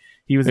 right?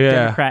 He was a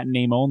Democrat in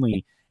name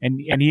only.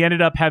 And he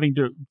ended up having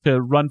to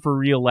run for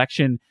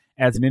re-election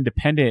as an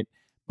independent.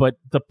 But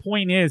the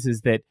point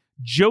is that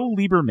Joe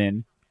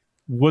Lieberman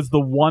was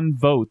the one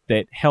vote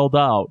that held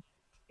out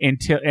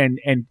until and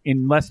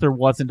unless there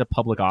wasn't a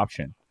public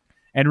option.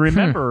 And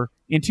remember,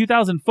 in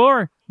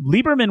 2004,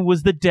 Lieberman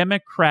was the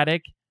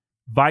Democratic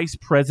vice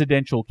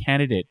presidential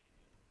candidate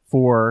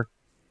for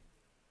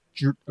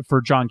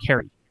John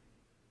Kerry.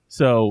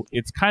 So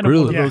it's kind of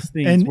one of those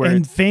things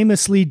and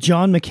famously,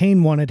 John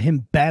McCain wanted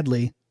him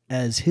badly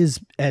as his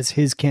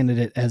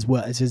candidate as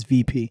well as his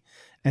VP,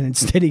 and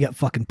instead he got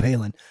fucking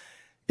Palin.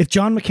 If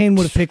John McCain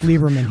would have picked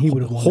Lieberman, he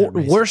would have won that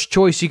race. Worst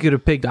choice he could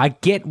have picked. I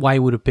get why he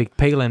would have picked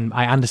Palin.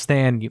 I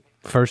understand.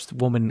 First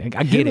woman. I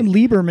get it. Him and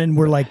Lieberman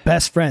were like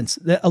best friends.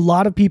 A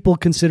lot of people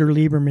consider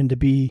Lieberman to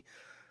be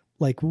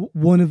like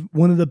one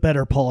of the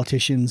better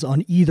politicians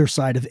on either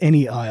side of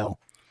any aisle.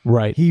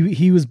 Right.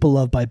 He was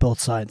beloved by both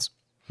sides.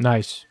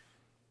 Nice.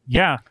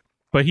 Yeah,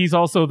 but he's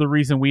also the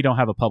reason we don't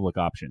have a public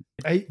option.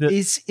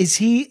 Is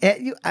he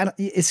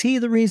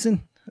the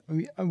reason?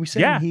 Are we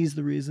saying he's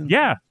the reason?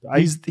 Yeah,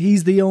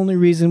 he's the only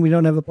reason we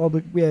don't have a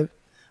public.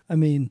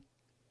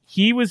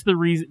 He was the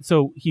reason.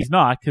 So he's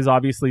not, because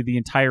obviously the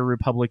entire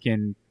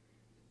Republican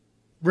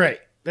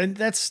and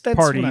that's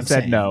party what I'm said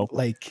saying. no.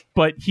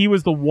 But he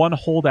was the one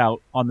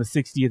holdout on the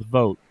 60th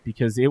vote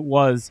because it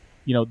was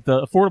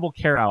the Affordable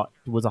Care Act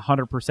was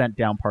 100%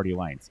 down party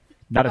lines.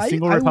 Not a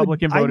single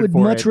Republican voted for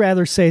it. I would much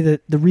rather say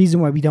that the reason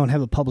why we don't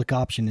have a public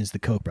option is the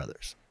Koch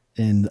brothers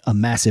and a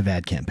massive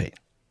ad campaign.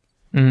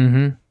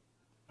 Mm-hmm.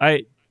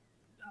 I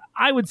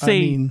would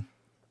say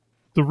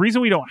the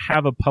reason we don't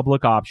have a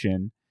public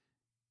option,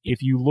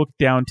 if you look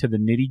down to the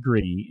nitty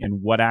gritty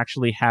and what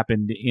actually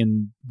happened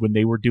when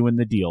they were doing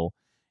the deal,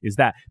 is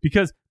that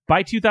because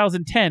by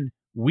 2010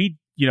 we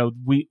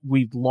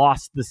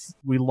lost this.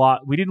 We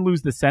didn't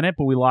lose the Senate,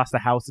 but we lost the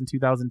House in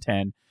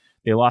 2010.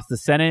 They lost the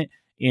Senate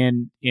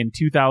in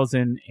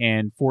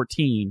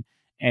 2014,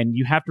 and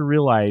you have to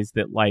realize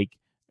that, or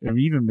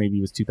even maybe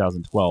it was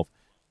 2012.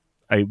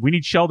 We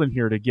need Sheldon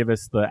here to give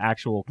us the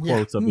actual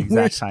quotes of the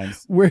exact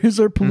times. Where's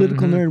our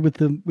political nerd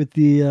with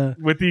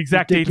the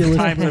exact dates and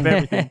times of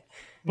everything?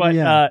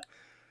 But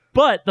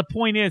but the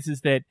point is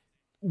that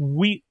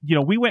we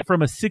went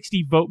from a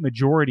 60 vote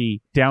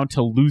majority down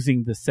to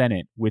losing the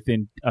Senate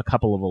within a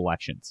couple of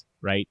elections,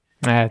 right?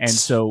 And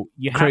so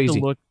you have to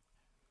look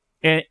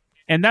at.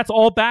 And that's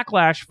all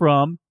backlash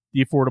from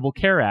the Affordable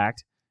Care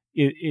Act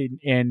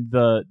and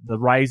the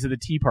rise of the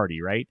Tea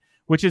Party, right?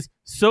 Which is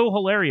so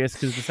hilarious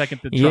because the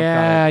second that Trump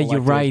got elected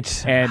you're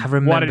right.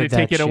 And wanted to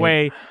take it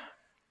away,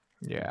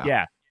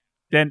 Yeah.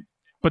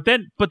 But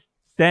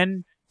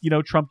then,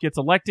 Trump gets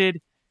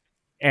elected,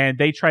 and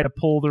they try to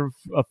pull the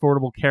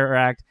Affordable Care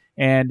Act,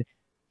 and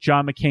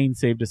John McCain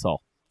saved us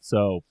all.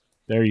 So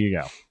there you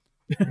go.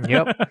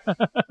 Yep.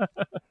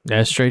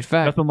 That's straight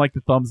fact. Nothing like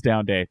the thumbs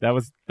down day. That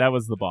was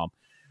the bomb.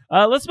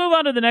 Let's move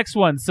on to the next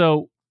one.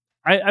 So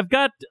I've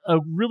got a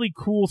really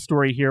cool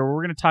story here where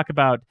we're going to talk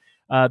about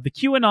the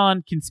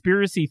QAnon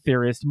conspiracy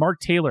theorist Mark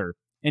Taylor,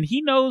 and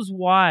he knows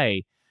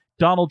why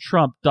Donald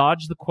Trump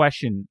dodged the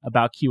question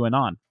about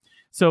QAnon.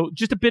 So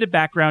just a bit of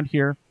background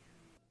here.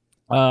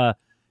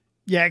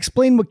 Yeah,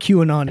 explain what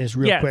QAnon is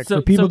real quick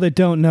for people that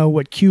don't know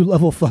what Q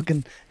level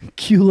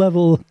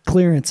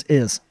clearance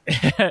is.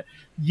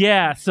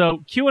 Yeah,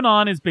 so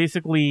QAnon is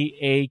basically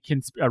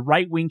a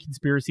right-wing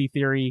conspiracy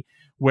theory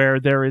where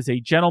there is a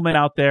gentleman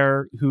out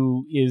there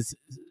who is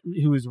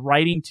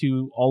writing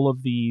to all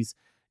of these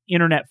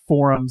internet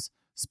forums,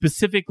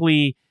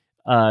 specifically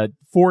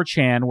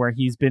 4chan, where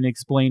he's been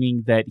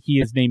explaining that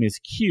his name is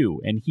Q,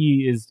 and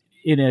he is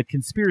in a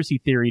conspiracy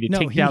theory to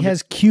take down. He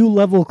has Q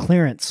level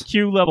clearance.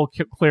 Q level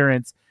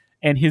clearance,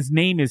 and his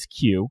name is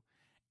Q,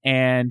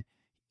 and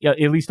at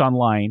least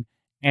online.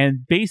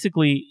 And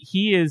basically,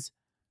 he is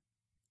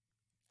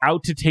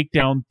out to take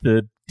down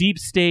the deep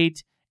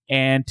state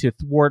and to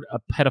thwart a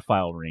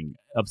pedophile ring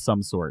of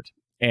some sort.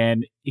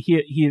 And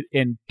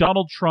and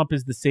Donald Trump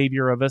is the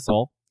savior of us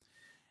all,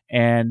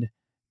 and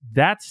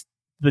that's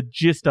the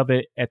gist of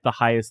it at the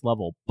highest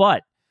level.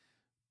 But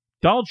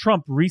Donald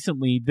Trump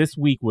recently, this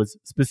week, was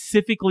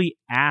specifically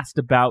asked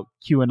about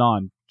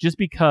QAnon just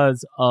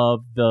because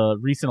of the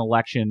recent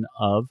election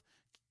of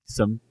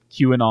some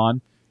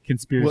QAnon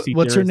conspiracy theorists.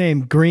 What's her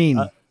name?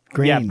 Green.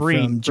 Breen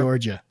from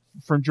Georgia.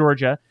 From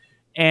Georgia.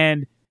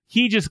 And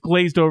he just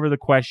glazed over the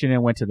question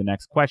and went to the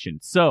next question.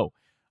 So,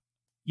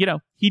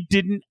 he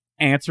didn't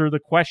answer the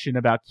question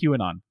about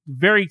QAnon.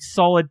 Very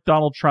solid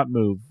Donald Trump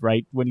move,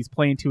 right? When he's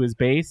playing to his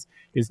base,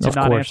 is to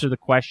not answer the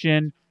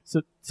question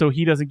so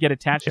he doesn't get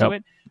attached to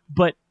it.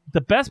 But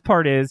the best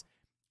part is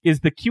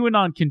the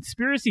QAnon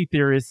conspiracy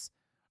theorists,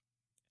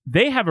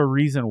 they have a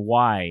reason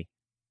why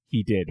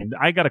he did. And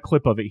I got a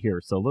clip of it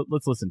here, so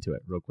let's listen to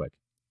it real quick.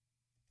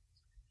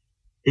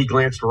 He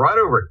glanced right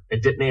over it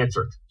and didn't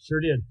answer it. Sure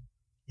did.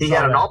 He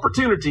had an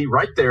opportunity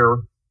right there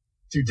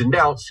to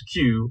denounce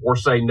Q or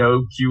say,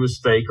 no, Q is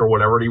fake or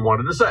whatever he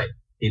wanted to say.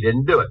 He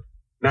didn't do it.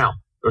 Now,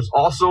 there's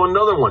also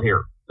another one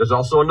here. There's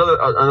also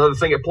another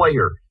thing at play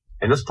here.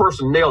 And this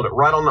person nailed it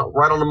right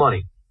on the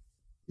money.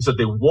 He said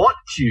they want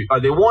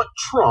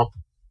Trump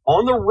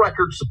on the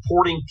record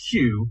supporting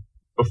Q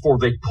before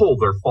they pull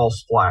their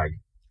false flag.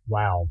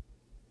 Wow.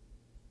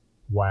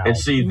 And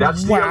see,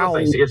 that's the other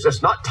thing. See,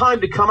 it's not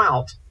time to come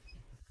out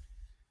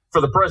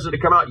for the president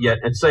to come out yet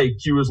and say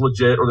Q is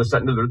legit or this,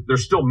 that, and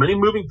there's still many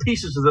moving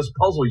pieces of this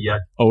puzzle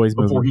yet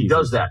before he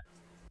does that.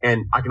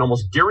 And I can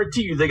almost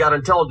guarantee you they got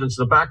intelligence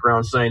in the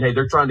background saying, hey,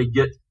 they're trying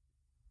to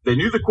they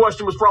knew the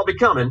question was probably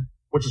coming,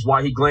 which is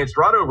why he glanced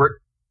right over it,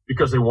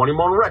 because they want him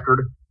on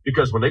record,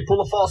 because when they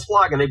pull a false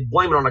flag and they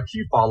blame it on a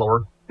Q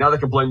follower, now they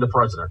can blame the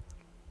president.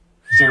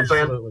 You see what I'm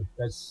saying? Absolutely.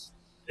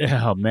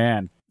 Oh,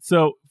 man.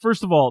 So,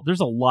 first of all,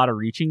 there's a lot of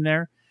reaching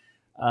there.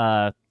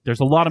 There's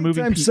a lot of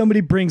moving pieces.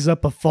 Somebody brings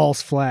up a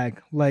false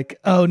flag, like,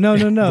 oh, no.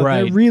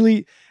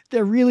 Right.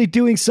 They're really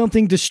doing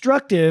something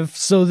destructive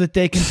so that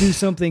they can do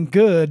something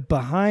good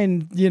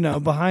behind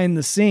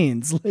the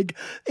scenes. Like,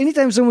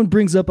 anytime someone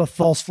brings up a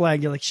false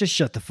flag, you're like, just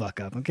shut the fuck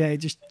up, okay?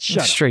 Just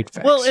shut up. Straight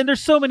facts. Well, and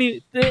there's so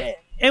many,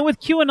 and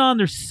with QAnon,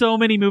 there's so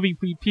many moving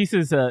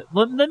pieces.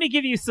 Let me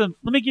give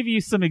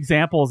you some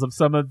examples of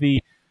some of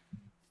the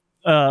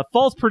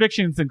false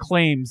predictions and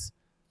claims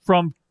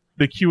from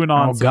the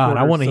QAnon. Oh God,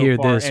 I want to hear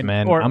this,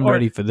 man. I'm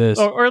ready for this.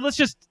 Or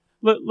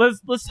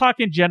let's talk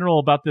in general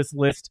about this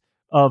list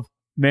of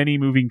many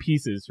moving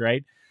pieces,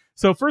 right?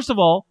 So first of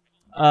all,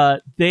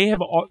 they've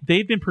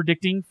been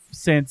predicting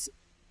since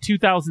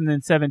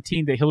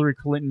 2017 that Hillary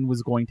Clinton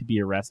was going to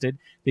be arrested.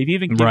 They've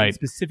even given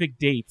specific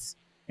dates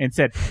and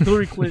said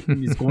Hillary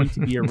Clinton is going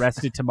to be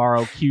arrested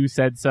tomorrow. Q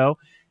said so.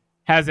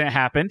 Hasn't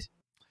happened.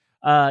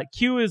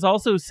 Q has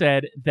also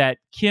said that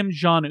Kim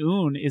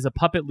Jong-un is a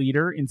puppet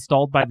leader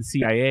installed by the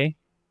CIA,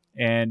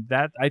 and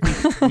that I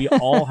think we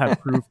all have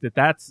proof that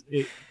that's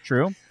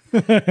true.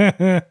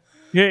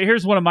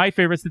 Here's one of my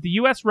favorites, that the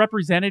U.S.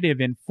 representative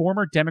and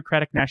former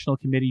Democratic National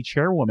Committee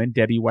chairwoman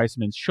Debbie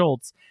Weissman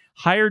Schultz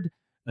hired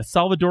a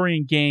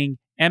Salvadorian gang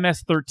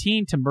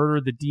MS-13 to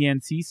murder the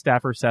DNC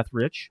staffer Seth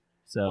Rich.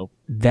 So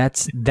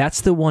that's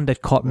the one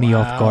that caught me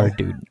off guard,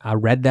 dude. I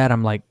read that,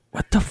 I'm like,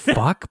 what the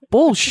fuck?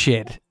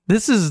 Bullshit.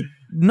 This is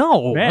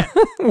no.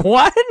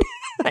 What?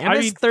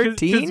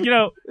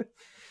 MS-13?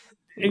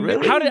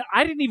 Really?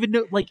 I didn't even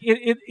know. Like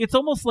it's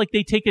almost like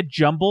they take a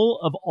jumble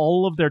of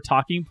all of their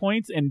talking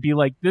points and be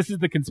like, "This is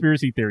the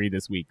conspiracy theory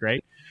this week,"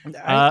 right?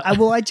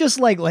 I just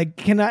like.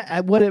 Can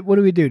I? What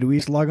do we do? Do we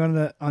just log on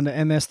to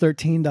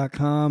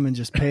ms13.com and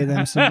just pay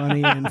them some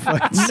money and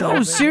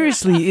No,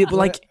 seriously,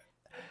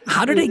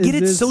 how did they get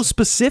it so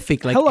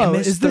specific? Like, hello,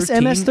 MS-13? Is this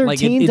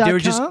ms13.com? They were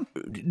just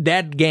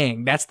that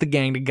gang. That's the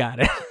gang that got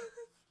it.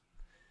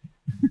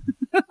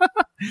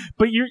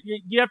 But you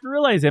have to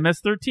realize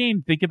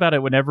MS-13. Think about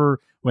it. Whenever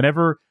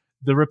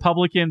the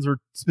Republicans, or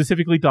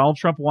specifically Donald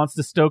Trump, wants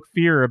to stoke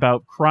fear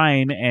about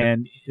crime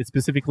and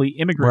specifically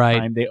immigrant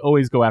crime, they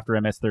always go after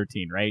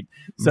MS-13, right?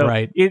 So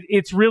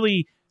it's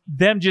really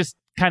them just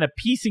kind of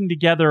piecing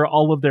together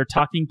all of their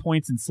talking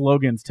points and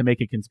slogans to make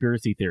a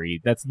conspiracy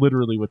theory. That's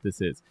literally what this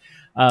is.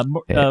 On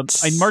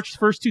March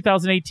 1st,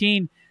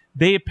 2018,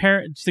 they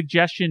had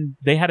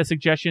a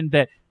suggestion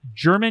that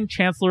German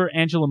Chancellor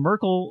Angela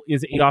Merkel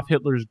is Adolf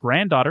Hitler's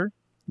granddaughter,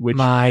 which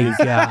is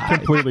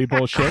completely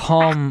bullshit.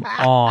 Come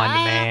on,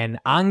 man.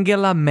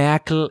 Angela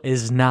Merkel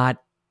is not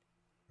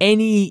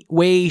any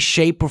way,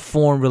 shape, or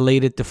form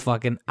related to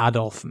fucking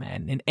Adolf,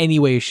 man. In any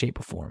way, shape,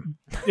 or form.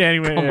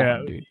 Anyway, Come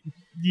on, dude.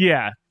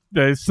 Yeah.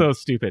 That is so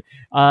stupid.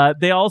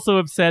 They also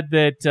have said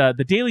that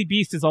the Daily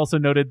Beast has also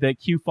noted that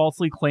Q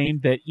falsely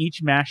claimed that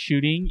each mass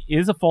shooting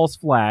is a false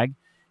flag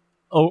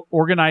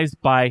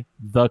organized by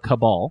the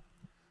cabal.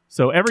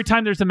 So every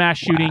time there's a mass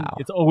shooting,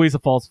 it's always a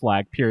false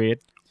flag, period.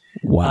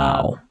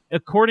 Wow.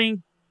 The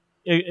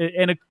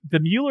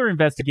Mueller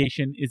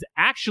investigation is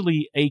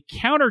actually a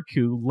counter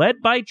coup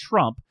led by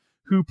Trump,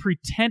 who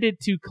pretended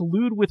to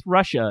collude with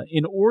Russia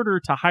in order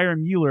to hire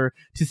Mueller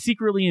to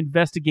secretly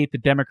investigate the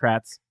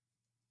Democrats.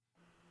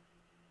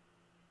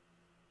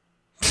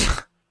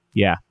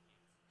 Yeah.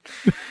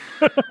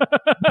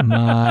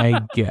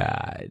 My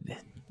God.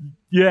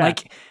 Yeah.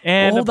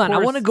 And hold on, I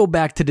want to go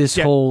back to this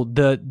whole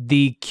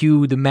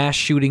the mass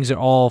shootings are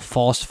all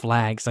false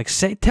flags.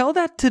 Tell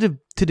that to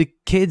the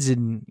kids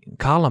in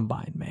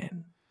Columbine,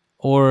 man,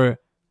 or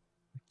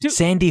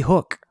Sandy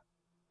Hook.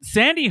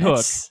 Sandy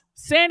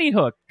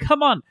Hook.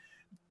 Come on,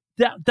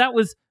 that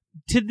was,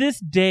 to this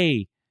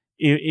day.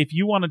 If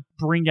you want to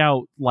bring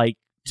out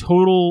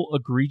total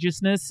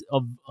egregiousness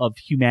of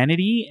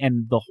humanity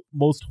and the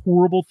most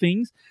horrible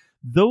things,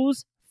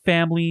 those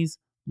families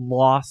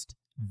lost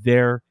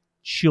their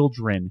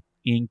children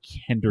in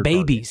kindergarten.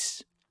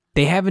 Babies.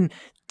 They haven't...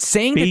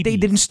 Saying that they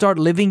didn't start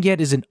living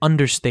yet is an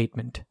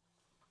understatement.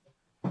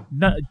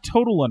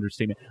 Total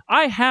understatement.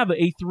 I have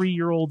a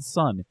 3-year-old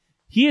son.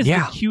 He is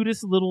the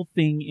cutest little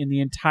thing in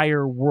the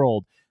entire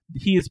world.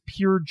 He is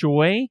pure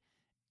joy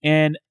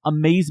and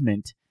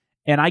amazement.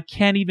 And I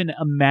can't even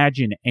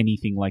imagine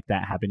anything like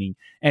that happening.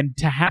 And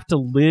to have to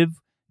live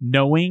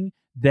knowing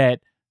that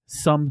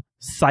some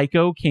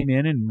psycho came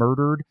in and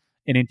murdered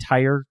an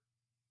entire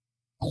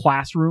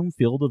classroom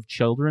filled of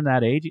children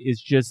that age is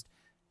just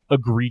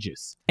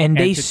egregious. And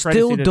they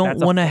still don't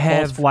want to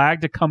have false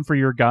flag to come for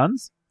your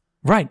guns.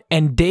 Right.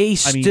 And they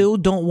still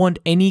don't want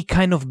any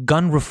kind of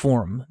gun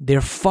reform. They're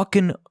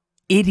fucking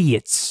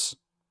idiots.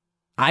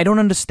 I don't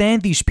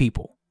understand these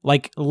people.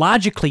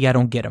 Logically, I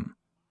don't get them.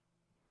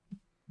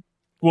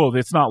 Well,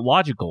 it's not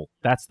logical.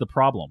 That's the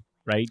problem,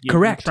 right?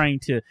 Correct. You're trying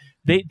to.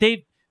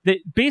 They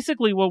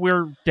basically what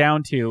we're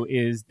down to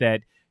is that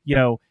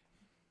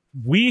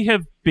we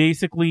have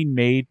basically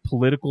made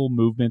political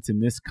movements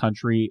in this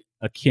country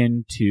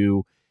akin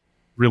to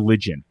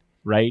religion,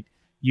 right?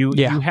 You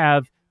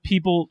have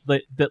people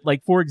that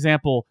for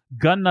example,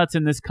 gun nuts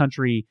in this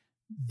country.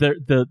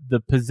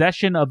 The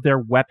possession of their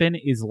weapon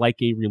is like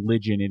a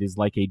religion. It is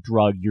like a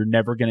drug. You're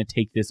never going to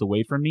take this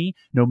away from me,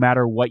 no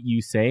matter what you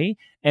say.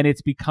 And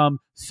it's become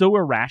so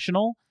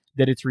irrational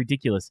that it's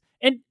ridiculous.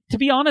 And to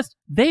be honest,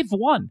 they've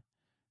won.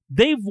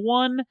 They've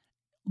won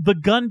the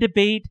gun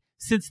debate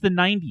since the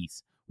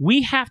 90s.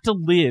 We have to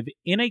live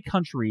in a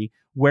country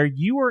where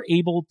you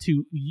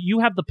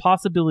have the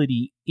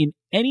possibility in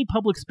any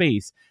public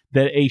space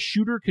that a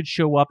shooter could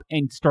show up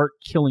and start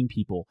killing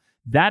people.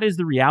 That is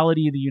the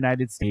reality of the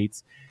United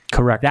States.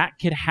 Correct. That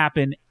could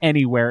happen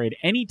anywhere at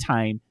any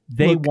time.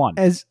 They won.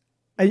 As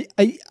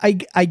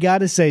I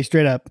gotta say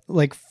straight up,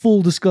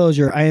 full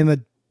disclosure, I am a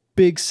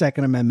big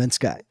Second Amendment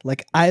guy.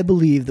 I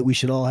believe that we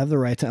should all have the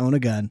right to own a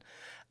gun.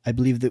 I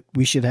believe that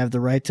we should have the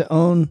right to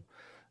own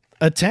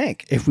a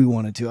tank if we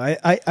wanted to.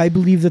 I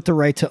believe that the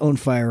right to own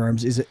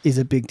firearms is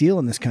a big deal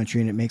in this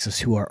country, and it makes us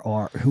who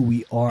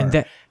we are.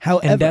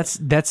 However,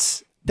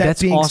 that's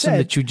awesome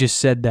that you just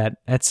said that.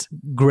 That's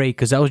great,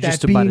 because I was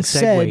just about to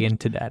segue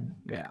into that.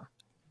 Yeah.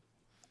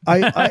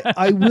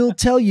 I will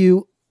tell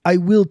you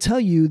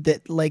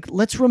that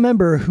let's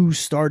remember who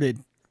started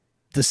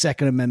the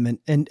Second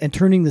Amendment and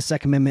turning the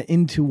Second Amendment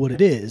into what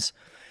it is.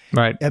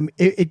 Right.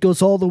 It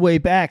goes all the way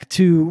back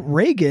to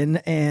Reagan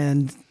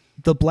and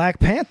the Black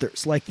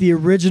Panthers, the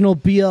original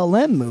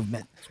BLM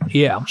movement.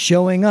 Yeah.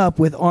 Showing up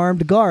with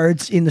armed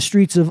guards in the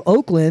streets of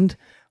Oakland,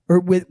 or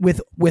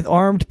with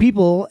armed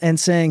people, and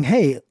saying,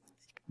 hey,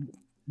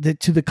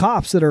 to the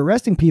cops that are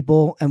arresting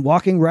people, and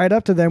walking right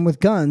up to them with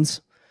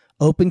guns,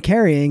 open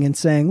carrying, and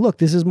saying, look,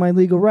 this is my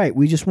legal right.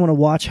 We just want to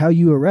watch how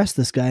you arrest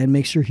this guy and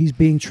make sure he's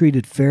being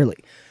treated fairly.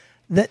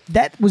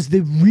 That was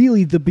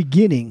really the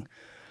beginning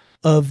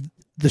of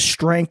the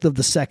strength of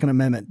the Second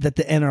Amendment that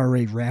the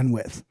NRA ran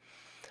with.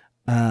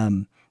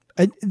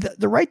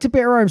 The right to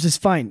bear arms is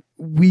fine.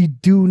 We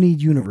do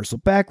need universal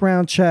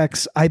background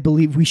checks. I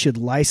believe we should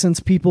license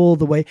people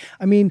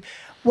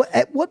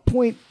at what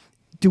point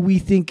do we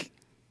think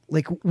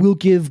we'll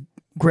give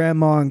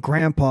grandma and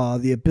grandpa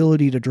the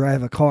ability to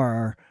drive a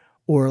car,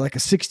 or like a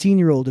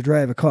 16-year-old to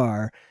drive a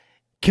car,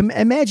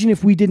 imagine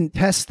if we didn't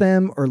test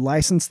them or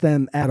license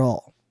them at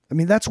all. I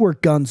mean, that's where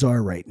guns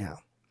are right now.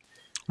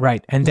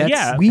 Right. And that's,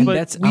 Yeah, We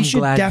I'm should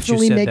glad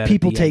definitely you said make that at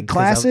people the take end, 'cause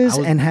classes I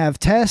was- and have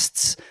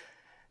tests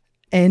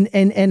and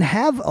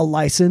have a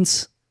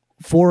license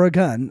for a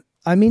gun.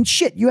 I mean,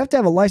 shit, you have to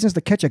have a license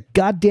to catch a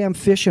goddamn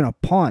fish in a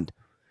pond,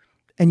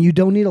 and you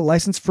don't need a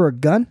license for a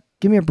gun?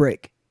 Give me a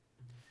break.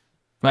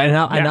 And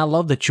I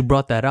love that you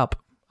brought that up.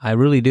 I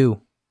really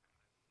do.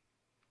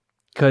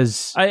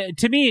 Because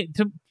to me,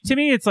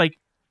 it's like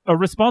a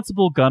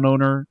responsible gun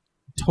owner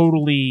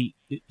totally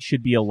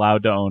should be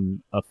allowed to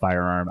own a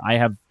firearm. I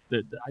have,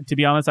 to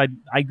be honest,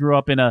 I grew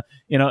up in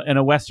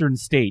a Western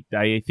state.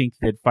 I think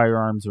that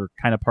firearms are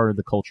kind of part of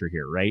the culture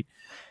here, right?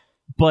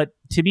 But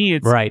to me,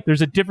 it's right.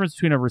 There's a difference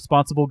between a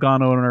responsible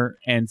gun owner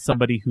and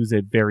somebody who's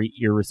a very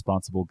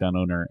irresponsible gun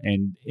owner.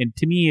 And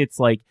to me, it's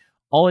like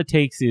all it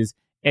takes is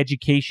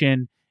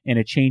education and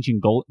a change in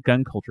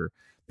gun culture.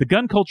 The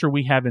gun culture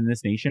we have in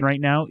this nation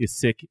right now is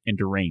sick and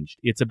deranged.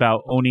 It's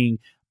about owning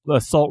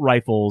assault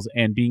rifles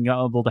and being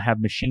able to have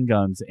machine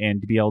guns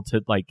and to be able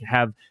to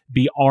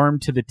be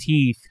armed to the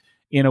teeth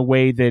in a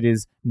way that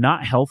is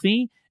not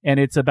healthy. And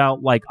it's about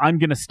I'm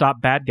going to stop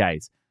bad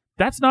guys.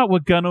 That's not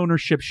what gun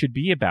ownership should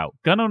be about.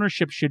 Gun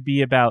ownership should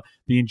be about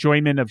the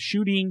enjoyment of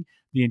shooting,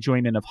 the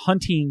enjoyment of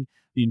hunting,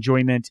 the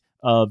enjoyment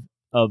of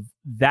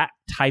that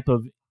type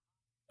of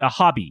a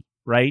hobby,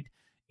 right?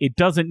 It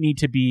doesn't need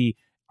to be,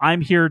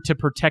 I'm here to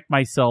protect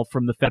myself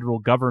from the federal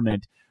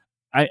government.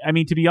 I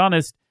mean, to be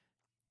honest,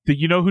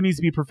 you know who needs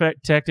to be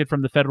protected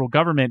from the federal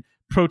government?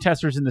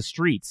 Protesters in the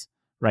streets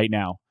right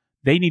now.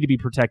 They need to be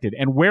protected.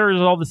 And where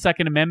is all the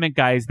Second Amendment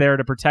guys there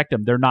to protect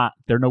them? They're not.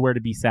 They're nowhere to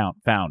be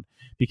found,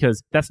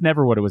 because that's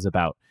never what it was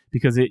about.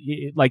 Because it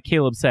like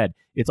Caleb said,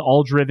 it's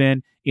all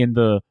driven in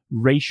the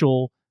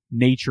racial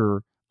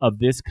nature of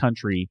this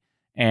country,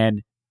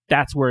 and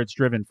that's where it's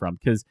driven from.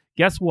 Because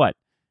guess what?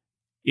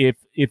 If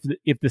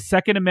the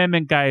Second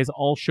Amendment guys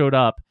all showed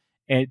up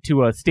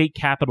to a state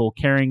capitol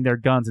carrying their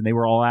guns and they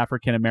were all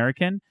African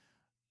American,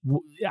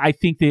 I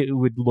think that it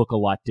would look a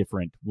lot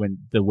different when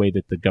the way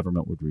that the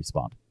government would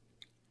respond.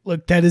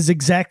 Look, that is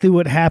exactly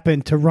what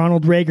happened to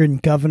Ronald Reagan,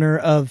 governor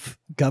of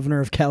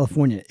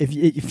California.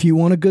 If you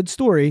want a good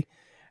story,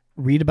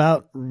 read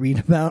about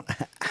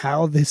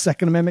how the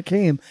Second Amendment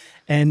came,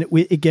 and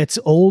it gets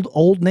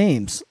old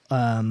names.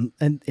 And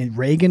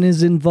Reagan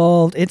is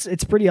involved.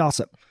 It's pretty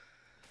awesome.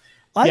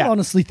 I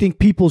honestly think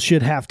people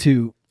should have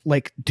to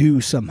do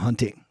some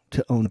hunting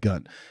to own a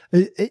gun.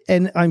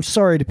 And I'm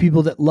sorry to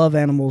people that love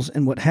animals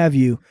and what have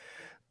you,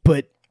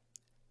 but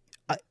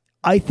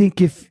I think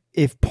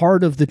if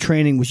part of the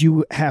training was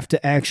you have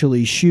to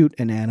actually shoot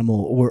an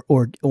animal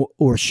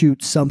or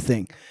shoot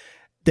something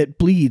that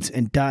bleeds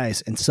and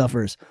dies and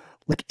suffers,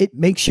 it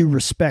makes you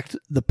respect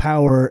the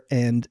power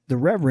and the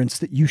reverence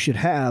that you should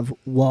have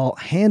while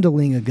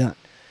handling a gun.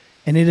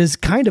 And it is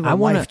kind of a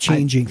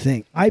life-changing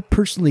thing. I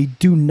personally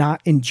do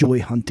not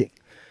enjoy hunting.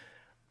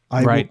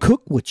 I will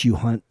cook what you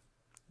hunt,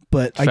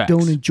 but I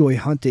don't enjoy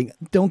hunting.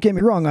 Don't get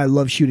me wrong. I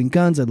love shooting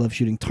guns. I love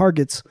shooting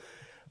targets,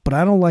 but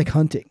I don't like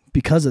hunting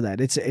because of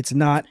that. It's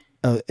not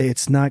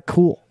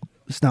cool.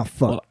 It's not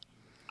fun. Well,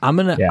 I'm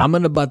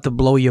about to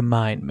blow your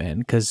mind, man,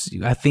 because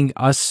I think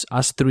us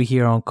three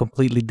here are on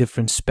completely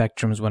different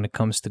spectrums when it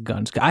comes to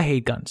guns. I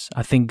hate guns.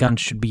 I think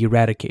guns should be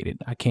eradicated.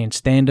 I can't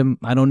stand them.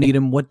 I don't need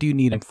them. What do you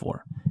need them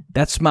for?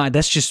 That's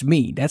just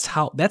me. That's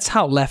how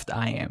left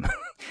I am.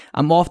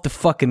 I'm off the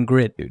fucking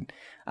grid, dude.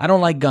 I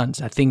don't like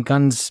guns. I think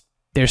guns,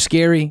 they're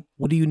scary.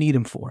 What do you need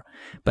them for?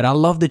 But I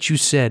love that you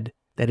said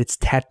that it's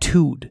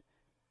tattooed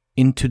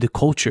into the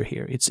culture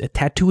here. It's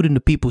tattooed into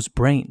people's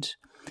brains.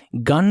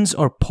 Guns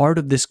are part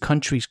of this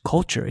country's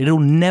culture. It'll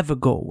never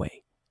go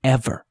away.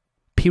 Ever.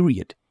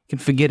 Period. You can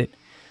forget it.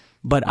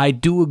 But I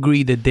do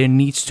agree that there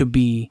needs to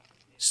be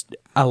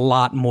a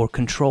lot more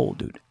control,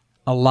 dude.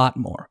 A lot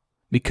more.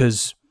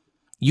 Because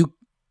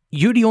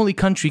you're the only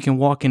country can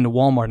walk into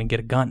Walmart and get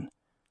a gun.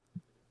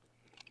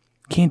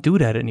 Can't do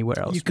that anywhere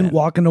else. You can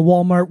walk into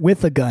Walmart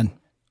with a gun.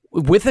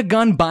 With a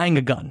gun, buying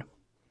a gun.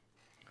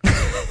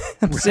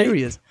 I'm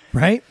serious.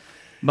 Right?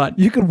 But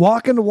you can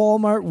walk into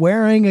Walmart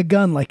wearing a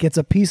gun like it's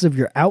a piece of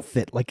your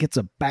outfit, like it's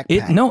a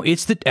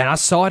backpack. And I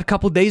saw it a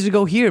couple days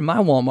ago here in my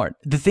Walmart.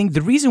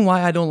 The reason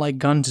why I don't like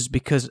guns is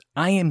because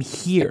I am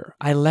here.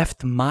 I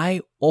left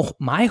my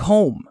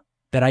home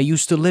that I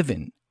used to live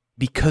in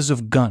because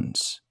of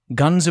guns.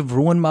 Guns have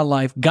ruined my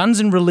life. Guns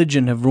and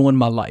religion have ruined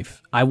my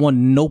life. I want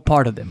no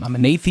part of them. I'm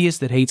an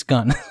atheist that hates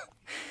guns.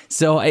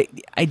 So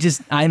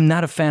I'm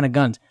not a fan of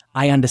guns.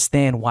 I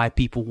understand why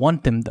people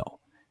want them though.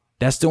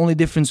 That's the only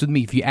difference with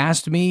me. If you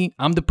asked me,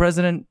 I'm the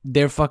president,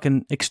 they're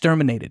fucking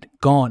exterminated.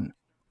 Gone.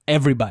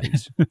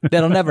 Everybody's.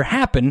 That'll never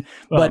happen,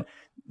 but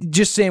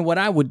just saying what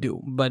I would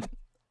do. But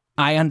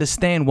I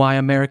understand why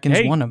Americans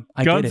want them.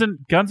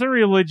 Guns and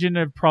religion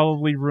have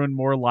probably ruined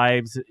more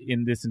lives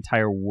in this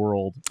entire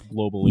world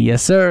globally.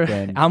 Yes,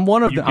 sir. I'm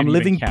one of them. I'm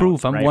living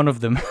proof. I'm right? one of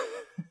them.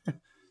 Well,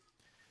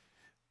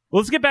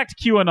 let's get back to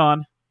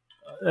QAnon.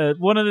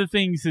 one of the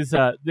things is,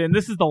 and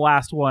this is the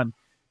last one,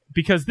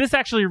 because this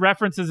actually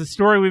references a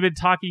story we've been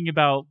talking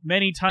about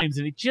many times,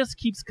 and it just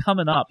keeps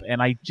coming up.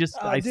 And I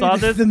saw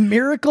this. The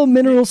miracle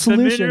mineral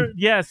solution.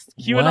 Yes.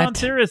 QAnon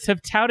theorists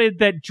have touted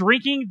that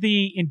drinking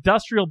the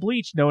industrial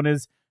bleach known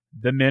as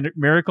the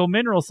miracle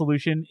mineral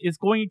solution is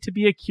going to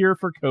be a cure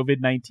for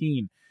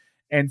COVID-19.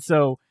 And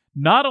so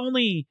not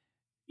only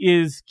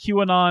is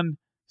QAnon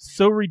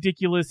so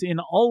ridiculous in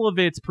all of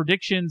its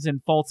predictions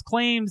and false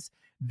claims,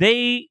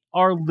 they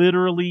are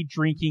literally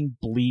drinking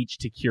bleach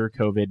to cure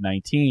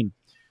COVID-19.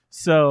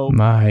 So,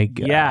 my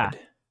God. Yeah.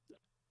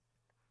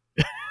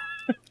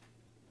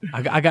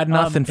 I got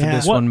nothing for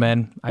this one,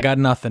 man. I got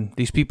nothing.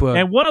 These people are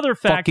and one other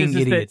fact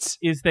idiots.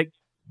 is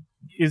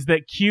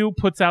that Q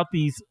puts out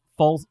these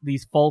false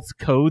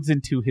codes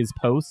into his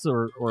posts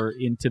or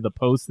into the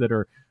posts that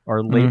are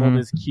labeled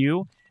as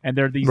Q, and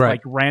they're these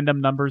like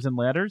random numbers and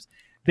letters.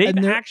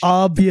 They're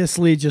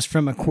obviously just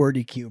from a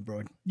QWERTY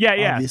keyboard.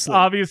 Yeah.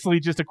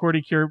 Obviously just a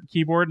QWERTY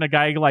keyboard and a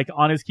guy like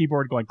on his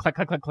keyboard going click,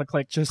 click, click, click,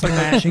 click. Just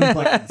mashing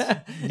buttons.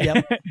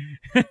 Yep.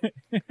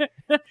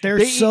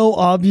 They're so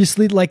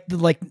obviously like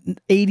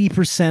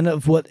 80%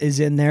 of what is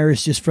in there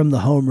is just from the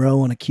home row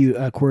on a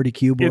QWERTY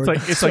keyboard.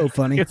 It's so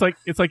funny. It's like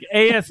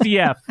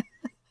ASDF,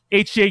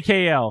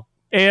 HJKL,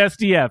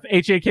 ASDF,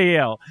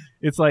 HJKL.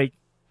 It's like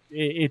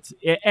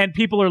and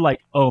people are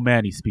like, oh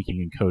man, he's speaking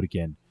in code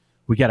again.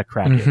 We got to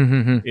crack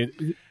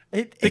it.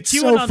 It's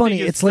so funny.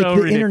 It's like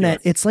the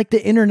internet. It's like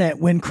the internet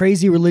when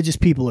crazy religious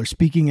people are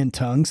speaking in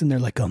tongues and they're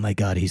like, oh my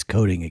God, he's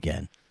coding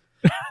again.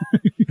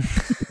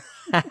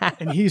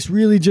 And he's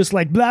really just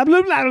like, blah,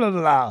 blah, blah, blah,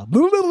 blah,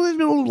 blah, blah,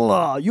 blah,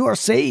 blah. You are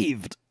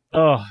saved.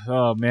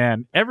 Oh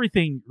man.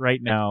 Everything right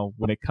now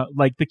when it comes,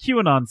 like the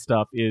QAnon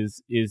stuff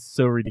is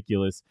so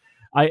ridiculous.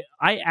 I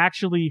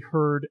actually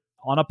heard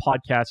on a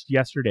podcast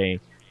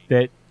yesterday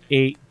that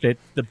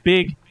the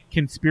big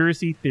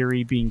conspiracy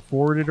theory being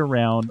forwarded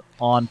around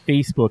on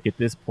Facebook at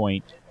this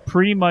point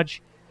pretty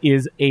much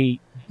is a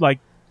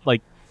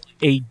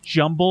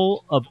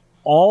jumble of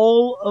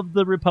all of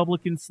the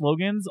Republican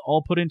slogans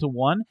all put into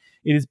one.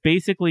 It is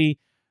basically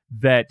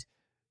that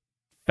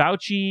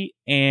Fauci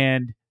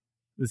and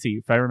let's see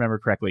if I remember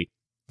correctly,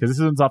 because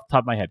this one's off the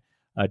top of my head.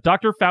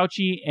 Dr.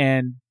 Fauci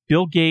and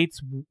Bill Gates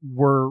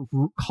were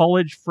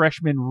college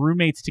freshman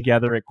roommates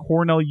together at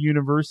Cornell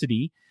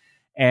University,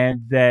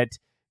 and that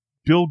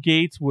Bill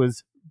Gates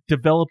was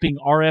developing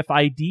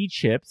RFID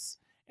chips,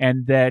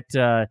 and that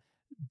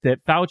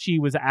Fauci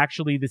was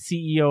actually the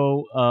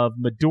CEO of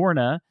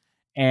Moderna,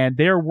 and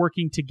they're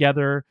working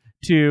together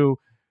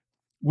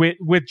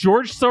with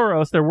George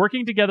Soros. They're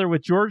working together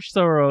with George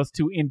Soros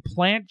to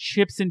implant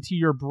chips into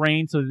your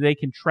brain so that they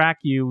can track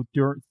you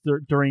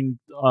during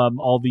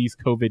all these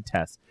COVID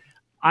tests.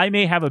 I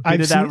may have a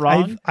bit of that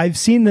wrong. I've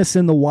seen this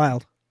in the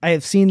wild. I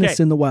have seen this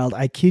in the wild.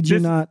 I kid you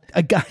not.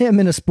 A guy I'm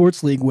in a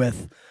sports league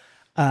with,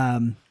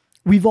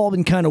 we've all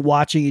been kind of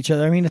watching each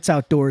other. I mean, it's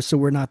outdoors, so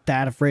we're not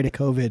that afraid of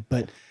COVID,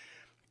 but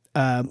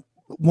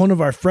one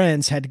of our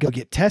friends had to go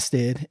get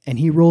tested, and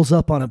he rolls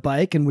up on a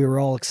bike, and we were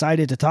all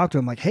excited to talk to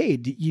him, like, hey,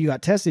 you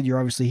got tested. You're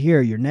obviously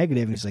here. You're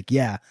negative. And he's like,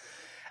 yeah.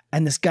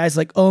 And this guy's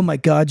like, oh my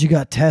God, you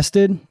got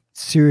tested?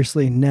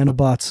 Seriously,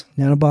 nanobots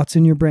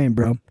in your brain,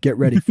 bro. Get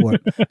ready for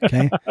it.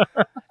 Okay.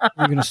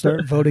 You're going to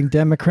start voting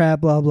Democrat,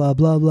 blah, blah,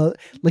 blah, blah.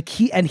 Like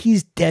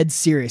he's dead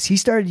serious. He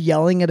started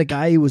yelling at a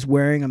guy who was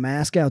wearing a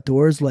mask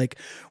outdoors. Like,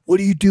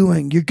 what are you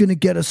doing? You're going to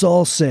get us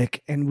all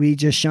sick. And we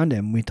just shunned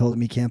him. We told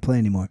him he can't play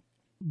anymore.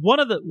 One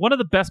of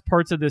the best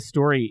parts of this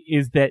story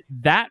is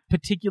that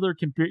particular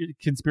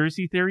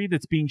conspiracy theory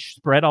that's being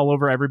spread all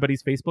over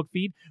everybody's Facebook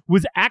feed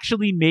was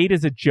actually made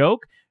as a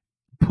joke,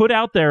 put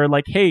out there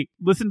like, hey,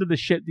 listen to the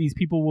shit these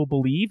people will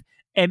believe.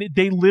 And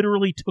they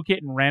literally took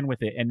it and ran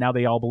with it. And now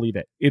they all believe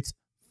it. It's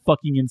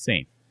fucking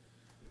insane.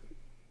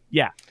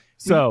 Yeah.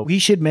 So we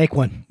should make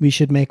one. We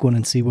should make one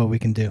and see what we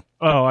can do.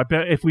 Oh, I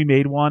bet if we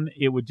made one,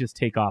 it would just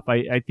take off.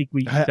 I think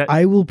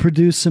I will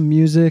produce some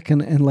music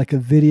and like a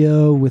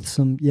video with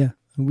some,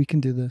 we can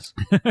do this.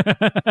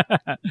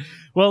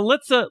 Well,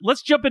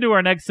 let's jump into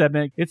our next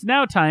segment. It's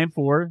now time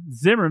for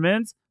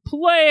Zimmerman's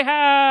Playhouse.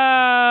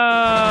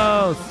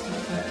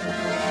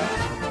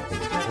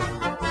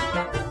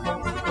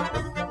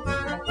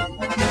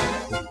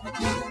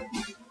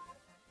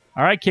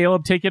 All right,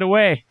 Caleb, take it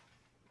away.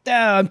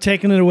 I'm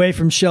taking it away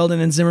from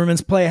Sheldon and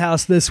Zimmerman's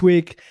Playhouse this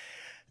week.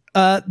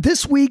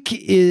 This week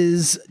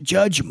is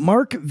Judge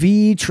Mark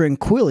V.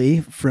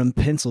 Tranquilli from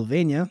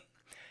Pennsylvania,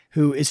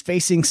 who is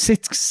facing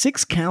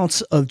six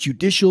counts of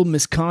judicial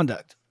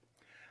misconduct.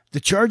 The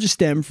charges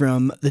stem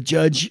from the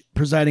judge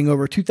presiding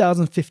over a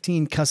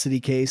 2015 custody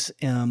case.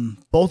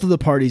 Both of the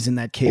parties in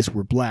that case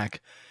were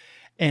black.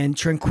 And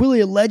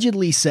Tranquilli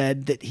allegedly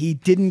said that he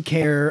didn't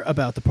care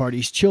about the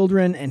party's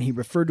children, and he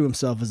referred to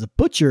himself as a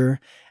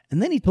butcher.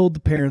 And then he told the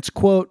parents,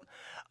 quote,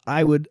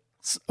 he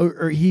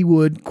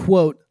would,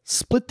 quote,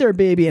 split their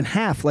baby in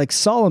half like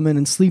Solomon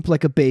and sleep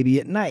like a baby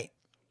at night.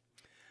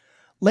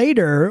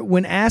 Later,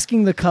 when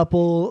asking the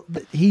couple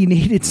that he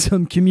needed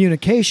some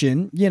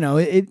communication,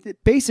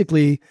 it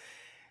basically,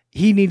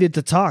 he needed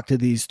to talk to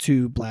these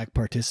two black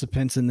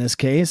participants in this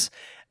case.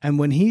 And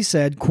when he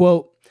said,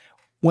 quote,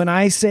 "When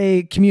I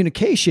say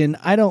communication,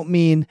 I don't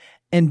mean,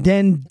 and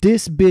then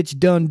this bitch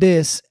done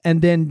this,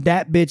 and then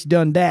that bitch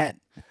done that."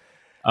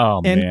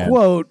 Oh, End man.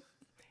 quote.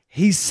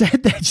 He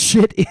said that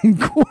shit in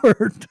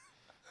court.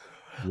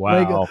 Wow.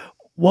 Like,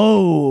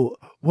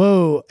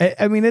 whoa.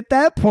 I mean, at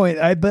that point,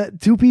 I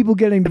bet two people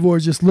getting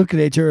divorced just look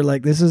at each other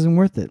like, this isn't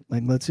worth it.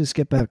 Like, let's just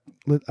get back.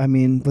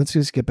 Let's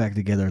just get back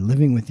together.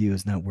 Living with you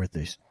is not worth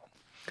this.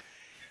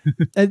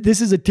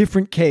 This is a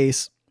different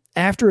case.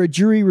 After a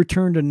jury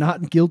returned a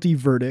not guilty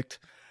verdict,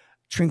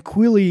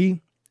 Tranquilli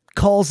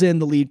calls in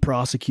the lead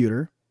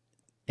prosecutor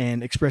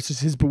and expresses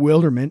his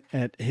bewilderment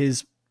at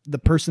the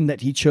person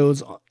that he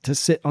chose to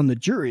sit on the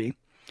jury,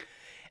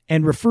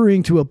 and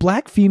referring to a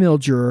black female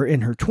juror in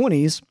her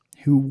 20s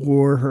who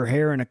wore her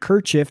hair in a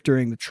kerchief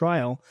during the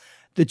trial,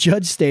 the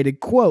judge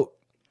stated, quote,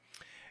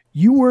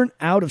 "You weren't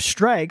out of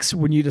strikes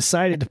when you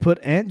decided to put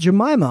Aunt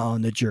Jemima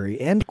on the jury,"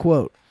 end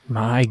quote.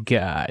 My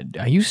God.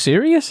 Are you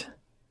serious?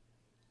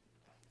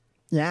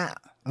 Yeah.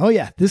 Oh,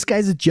 yeah. This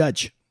guy's a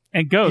judge.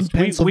 And Ghost, in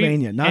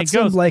Pennsylvania. Not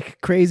some Ghost,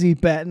 like crazy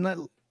bat.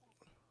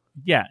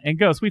 Yeah, and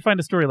Ghost, we find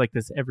a story like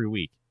this every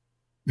week.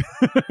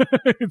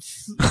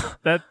 It's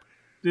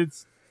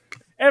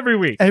every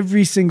week.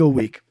 Every single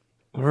week.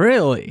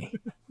 Really?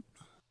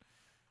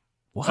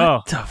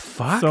 What the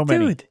fuck, so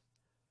many. dude?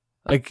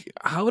 Like,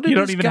 how did You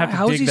don't this even guy, have to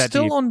how is dig he that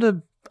still deep. on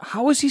the,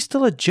 how is he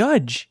still a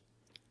judge?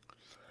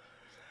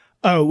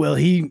 Oh, well,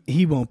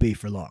 he won't be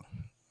for long.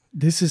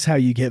 This is how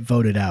you get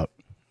voted out.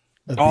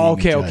 Oh,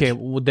 okay.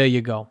 Well, there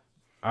you go.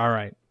 All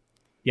right.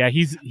 Yeah,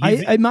 he's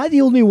am I the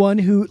only one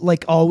who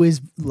like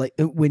always like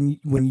when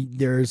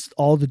there's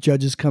all the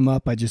judges come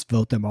up, I just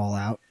vote them all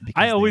out?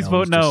 I always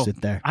vote no.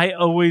 Sit there. I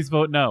always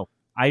vote no.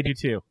 I do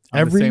too.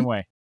 I'm the same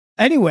way.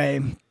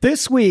 Anyway,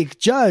 this week,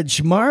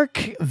 Judge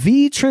Mark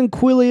V.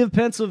 Tranquilli of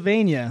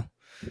Pennsylvania,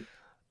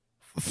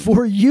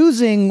 for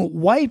using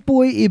white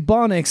boy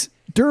ebonics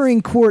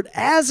during court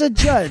as a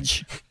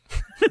judge,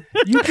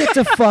 you get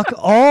to fuck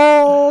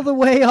all the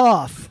way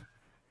off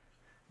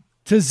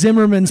to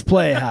Zimmerman's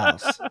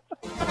Playhouse.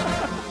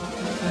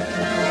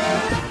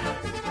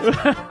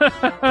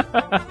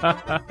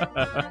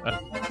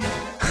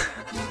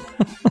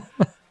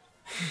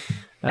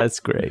 That's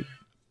great.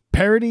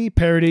 Parody.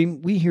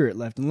 We here at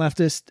Left and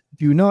Leftist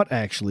do not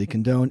actually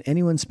condone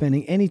anyone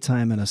spending any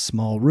time in a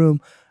small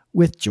room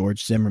with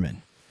George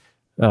Zimmerman.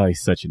 Oh,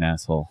 he's such an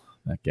asshole.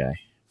 That guy.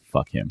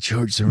 Fuck him.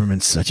 George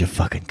Zimmerman's such a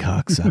fucking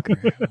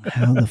cocksucker.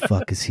 How the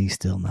fuck is he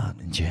still not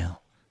in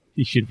jail?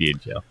 He should be in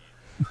jail.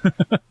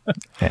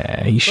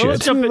 Yeah, he should.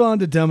 Let's move on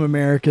to Dumb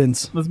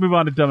Americans. Let's move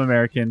on to Dumb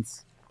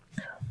Americans.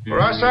 For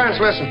our science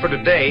lesson for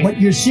today, what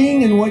you're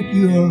seeing and what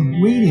you're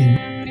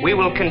reading, we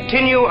will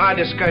continue our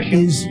discussion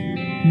is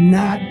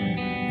not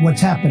what's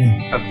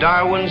happening. Of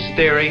Darwin's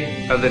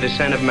theory of the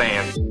descent of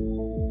man.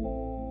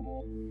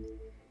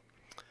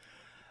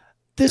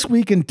 This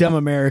week in Dumb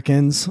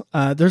Americans,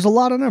 there's a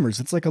lot of numbers.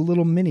 It's like a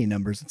little mini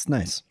numbers. It's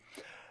nice.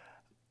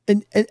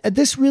 And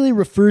this really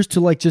refers to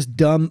like just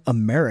dumb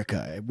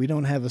America. We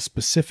don't have a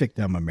specific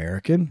dumb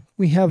American.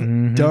 We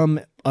have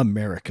dumb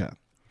America.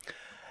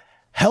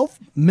 Health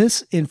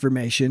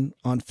misinformation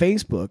on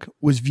Facebook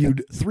was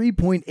viewed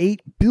 3.8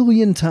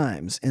 billion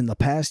times in the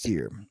past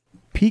year,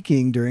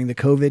 peaking during the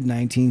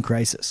COVID-19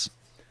 crisis.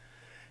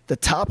 The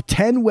top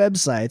 10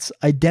 websites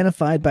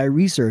identified by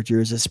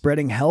researchers as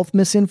spreading health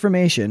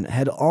misinformation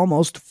had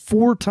almost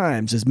 4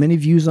 times as many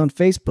views on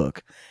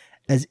Facebook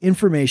as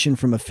information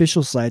from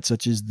official sites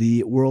such as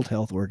the World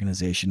Health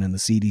Organization and the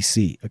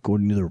CDC,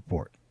 according to the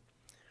report.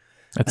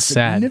 That's a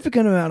sad.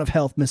 Significant amount of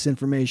health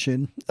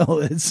misinformation.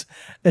 Oh,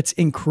 that's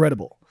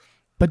incredible,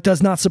 but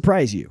does not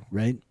surprise you,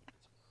 right?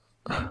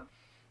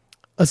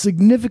 A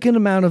significant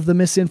amount of the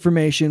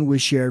misinformation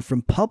was shared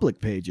from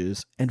public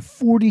pages, and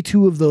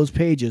 42 of those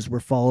pages were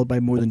followed by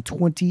more than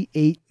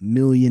 28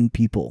 million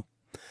people.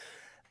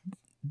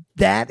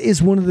 That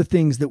is one of the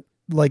things that,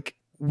 like,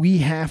 we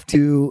have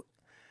to,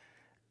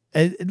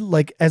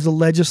 like, as a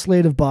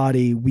legislative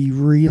body, we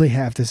really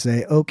have to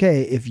say,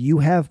 okay, if you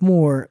have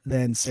more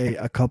than, say,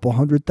 a couple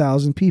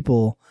 100,000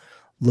 people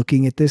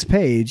looking at this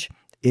page,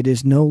 it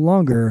is no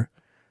longer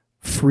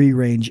free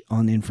range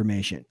on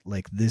information.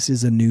 Like, this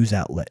is a news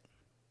outlet.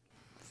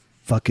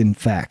 Fucking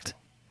fact.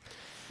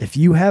 If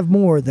you have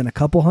more than a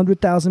couple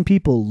 100,000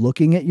 people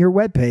looking at your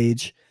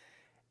webpage,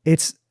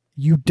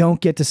 you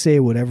don't get to say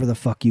whatever the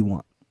fuck you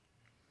want.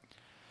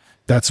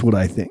 That's what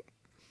I think.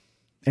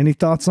 Any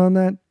thoughts on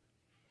that?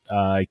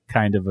 I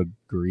kind of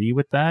agree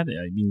with that.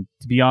 I mean,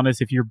 to be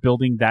honest, if you're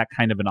building that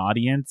kind of an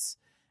audience,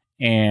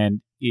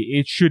 and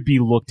it should be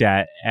looked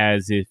at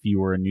as if you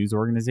were a news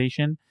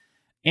organization,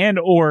 and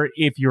or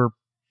if you're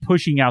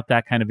pushing out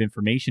that kind of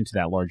information to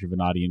that large of an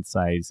audience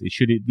size, it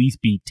should at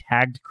least be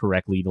tagged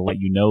correctly to let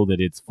you know that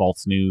it's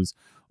false news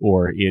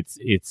or it's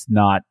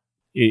not.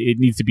 It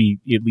needs to be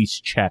at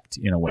least checked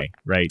in a way,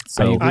 right?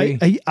 So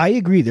I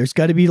agree. There's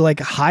got to be like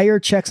higher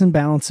checks and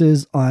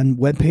balances on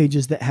web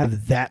pages that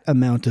have that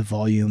amount of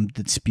volume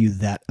that spew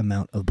that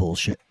amount of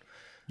bullshit.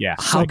 Yeah.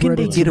 How can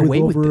they get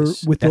away with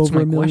this? With That's over my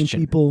 1 million question.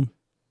 people?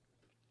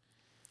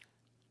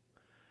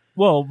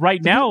 Well,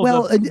 right now,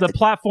 Well, the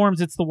platforms,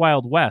 it's the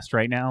Wild West.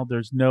 Right now,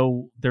 there's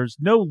no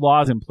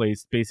laws in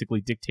place basically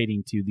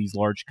dictating to these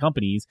large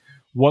companies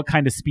what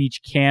kind of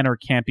speech can or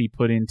can't be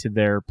put into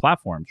their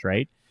platforms,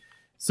 right?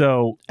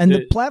 So, and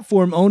the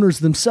platform owners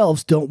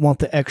themselves don't want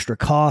the extra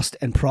cost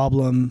and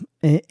problem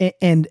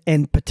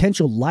and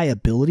potential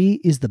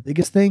liability is the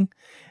biggest thing.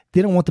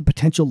 They don't want the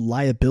potential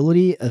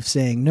liability of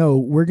saying, no,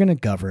 we're going to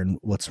govern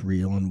what's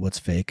real and what's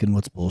fake and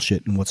what's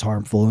bullshit and what's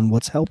harmful and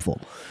what's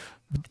helpful.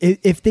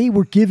 If they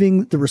were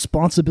giving the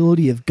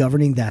responsibility of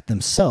governing that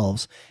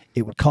themselves,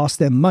 it would cost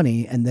them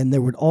money, and then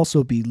there would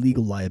also be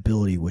legal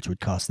liability, which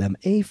would cost them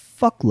a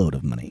fuckload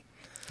of money.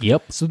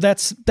 Yep. So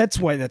that's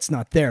why that's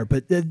not there,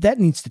 but that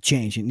needs to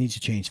change. It needs to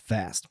change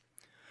fast.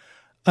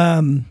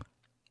 The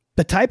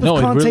type of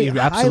content it really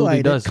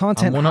absolutely does.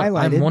 Content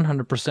highlighted.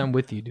 I'm 100%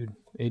 with you, dude.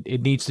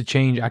 It needs to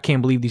change. I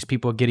can't believe these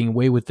people are getting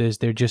away with this.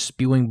 They're just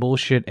spewing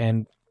bullshit,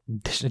 and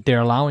they're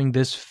allowing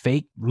this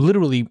fake,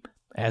 literally,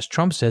 as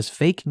Trump says,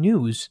 fake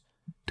news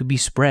to be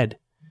spread.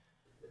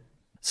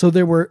 So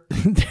there were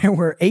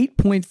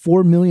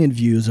 8.4 million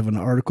views of an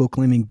article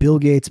claiming Bill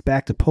Gates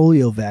backed a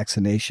polio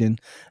vaccination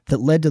that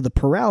led to the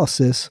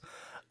paralysis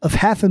of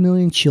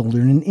 500,000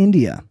 children in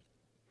India.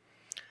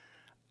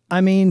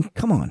 I mean,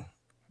 come on.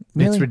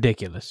 Really? It's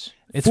ridiculous.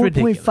 It's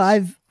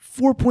ridiculous.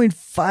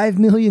 4.5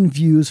 million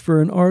views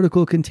for an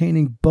article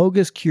containing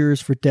bogus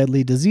cures for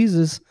deadly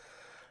diseases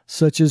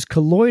such as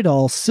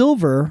colloidal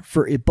silver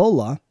for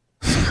Ebola.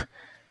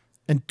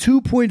 And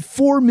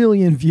 2.4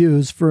 million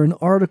views for an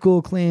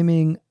article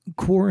claiming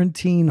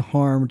quarantine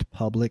harmed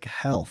public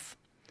health.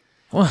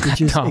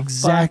 Which is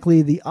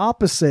exactly the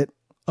opposite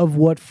of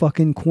what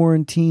fucking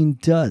quarantine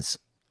does.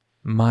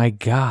 My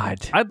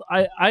God. I'd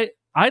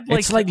like.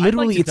 It's like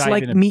literally. It's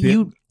like me.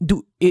 You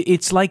do.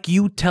 It's like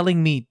you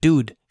telling me,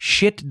 dude,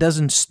 shit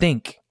doesn't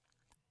stink,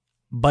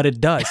 but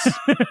it does.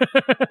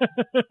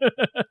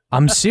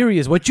 I'm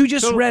serious. What you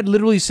just read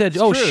literally said,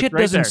 "Oh, shit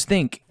doesn't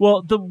stink."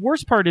 Well, the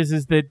worst part is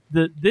that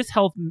this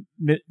health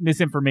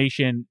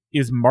misinformation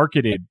is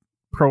marketed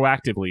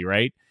proactively,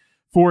 right?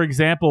 For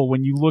example,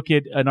 when you look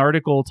at an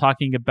article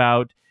talking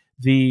about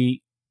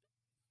the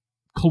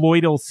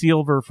colloidal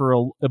silver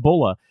for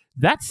Ebola,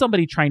 that's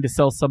somebody trying to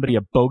sell somebody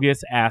a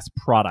bogus ass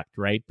product,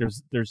 right?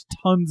 There's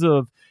tons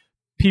of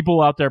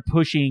people out there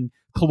pushing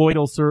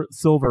colloidal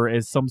silver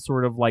as some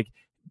sort of like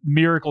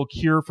miracle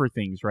cure for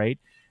things, right?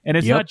 And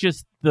it's not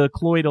just the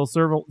colloidal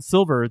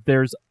silver.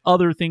 There's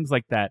other things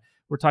like that.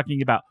 We're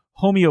talking about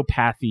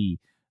homeopathy,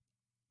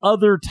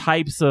 other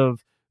types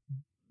of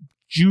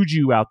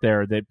juju out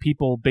there that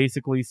people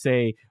basically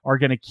say are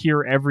going to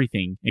cure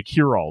everything,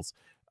 cure-alls.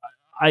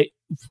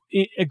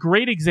 A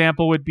great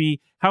example would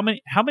be how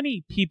many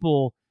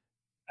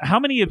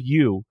of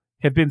you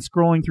have been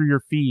scrolling through your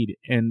feed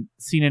and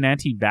seen an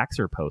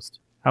anti-vaxxer post?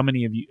 How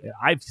many of you?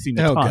 I've seen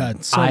a ton.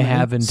 God, I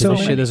haven't. So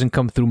this shit doesn't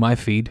come through my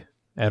feed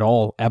at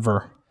all,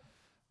 ever.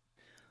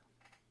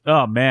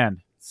 Oh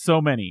man,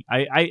 so many.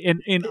 And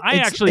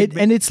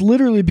it's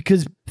literally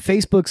because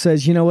Facebook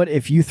says, you know what?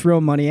 If you throw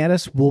money at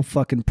us, we'll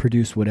fucking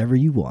produce whatever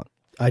you want.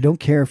 I don't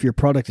care if your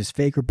product is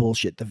fake or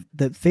bullshit.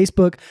 The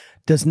Facebook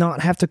does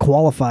not have to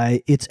qualify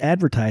its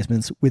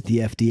advertisements with the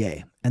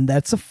FDA, and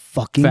that's a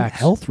fucking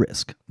health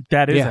risk.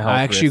 That is. Yeah,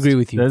 I actually agree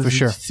with you for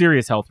sure.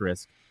 Serious health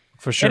risk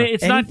for sure. And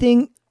it's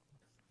anything.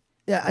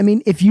 Yeah, I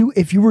mean, if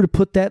you were to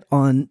put that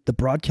on the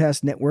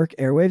broadcast network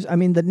airwaves, I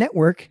mean, the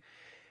network.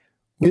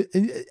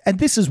 And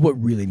this is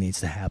what really needs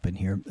to happen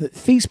here.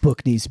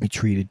 Facebook needs to be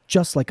treated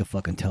just like a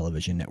fucking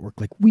television network.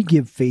 Like, we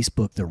give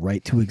Facebook the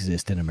right to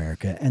exist in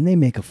America, and they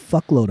make a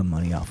fuckload of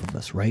money off of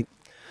us, right?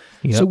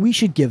 Yep. So we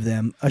should give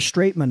them a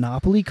straight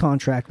monopoly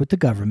contract with the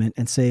government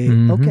and say,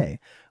 okay,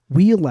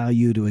 we allow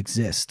you to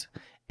exist.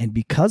 And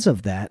because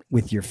of that,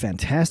 with your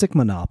fantastic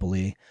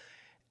monopoly,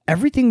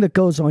 everything that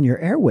goes on your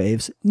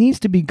airwaves needs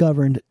to be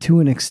governed to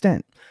an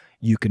extent.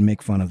 You can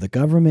make fun of the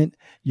government.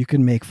 You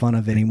can make fun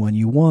of anyone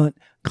you want.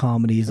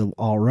 Comedy is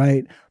all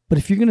right. But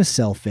if you're going to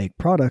sell fake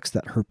products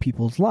that hurt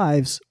people's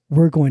lives,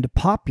 we're going to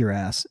pop your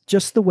ass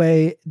just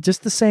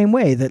the same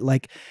way that,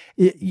 like,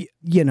 you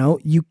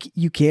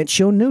can't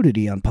show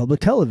nudity on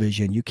public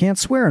television. You can't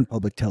swear on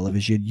public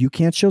television. You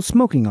can't show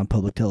smoking on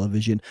public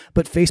television.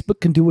 But Facebook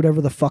can do whatever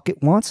the fuck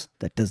it wants.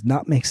 That does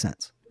not make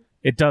sense.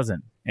 It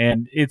doesn't.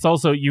 And it's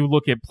also, you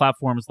look at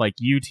platforms like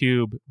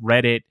YouTube,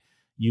 Reddit,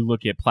 you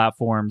look at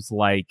platforms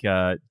like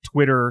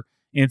Twitter,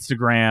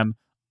 Instagram,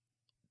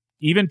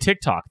 even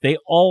TikTok. They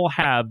all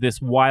have this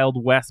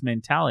Wild West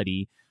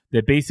mentality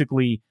that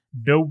basically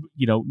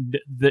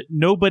that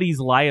nobody's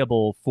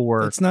liable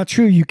for. It's not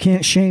true. You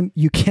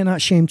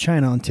cannot shame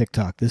China on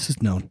TikTok. This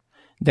is known.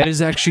 That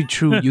is actually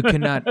true. You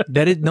cannot.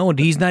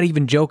 He's not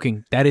even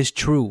joking. That is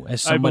true.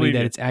 As somebody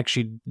that is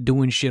actually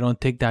doing shit on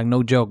TikTok,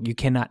 no joke. You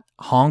cannot.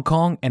 Hong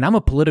Kong, and I'm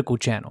a political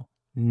channel.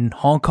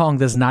 Hong Kong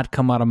does not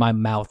come out of my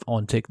mouth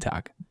on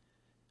TikTok.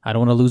 I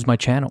don't want to lose my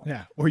channel.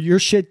 Yeah. Or your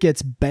shit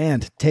gets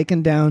banned,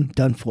 taken down,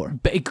 done for.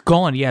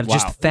 Gone. Yeah, Wow.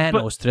 just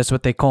Thanos. That's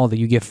what they call it.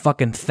 You get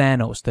fucking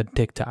Thanos to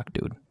TikTok,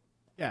 dude.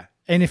 Yeah.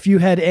 And if you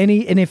had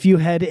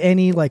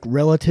any like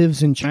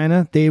relatives in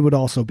China, they would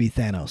also be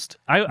Thanos.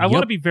 I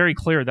want to be very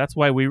clear. That's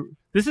why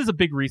this is a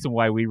big reason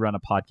why we run a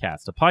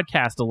podcast. A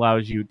podcast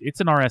allows you, it's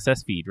an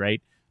RSS feed,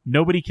 right?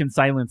 Nobody can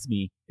silence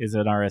me is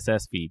an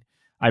RSS feed.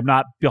 I'm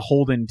not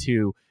beholden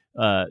to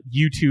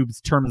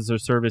YouTube's terms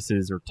of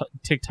services or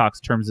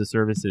TikTok's terms of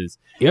services.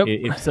 Yep.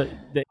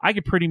 I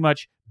could pretty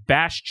much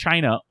bash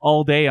China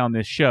all day on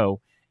this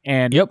show.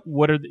 And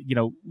what are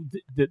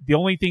the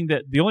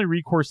only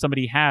recourse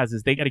somebody has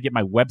is they got to get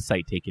my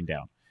website taken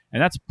down,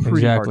 and that's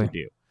pretty hard to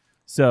do.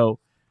 So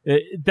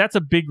that's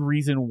a big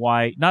reason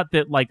why. Not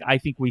that like I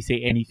think we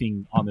say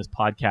anything on this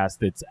podcast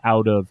that's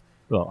out of.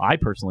 Well, I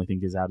personally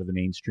think is out of the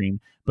mainstream,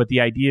 but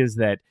the idea is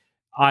that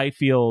I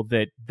feel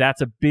that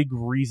that's a big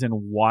reason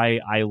why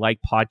I like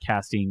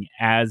podcasting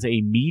as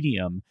a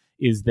medium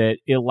is that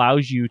it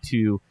allows you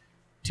to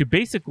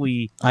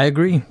basically. I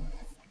agree.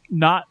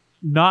 Not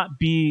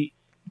be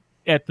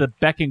at the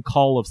beck and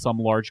call of some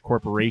large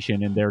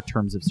corporation and their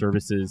terms of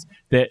services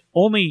that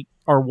only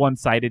are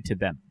one-sided to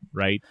them,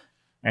 right?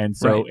 And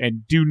so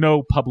and do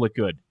no public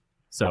good.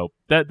 So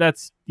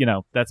that's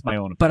my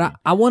own opinion. But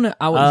I want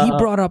to. He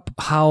brought up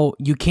how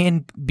you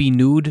can't be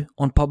nude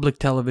on public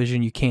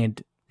television. You can't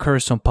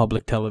curse on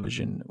public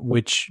television,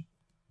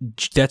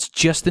 that's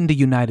just in the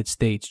United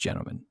States,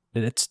 gentlemen.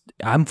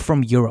 I'm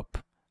from Europe.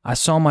 I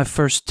saw my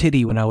first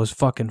titty when I was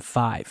fucking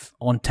 5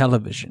 on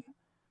television.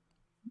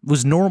 It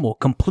was normal,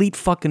 complete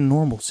fucking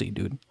normalcy,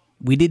 dude.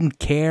 We didn't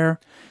care.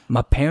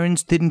 My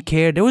parents didn't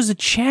care. There was a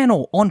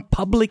channel on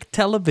public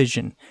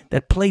television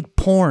that played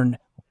porn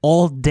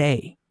all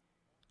day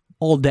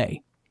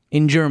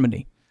in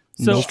Germany.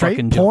 So no straight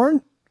fucking porn?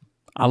 Joke.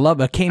 I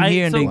love it. I came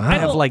here and they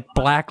have like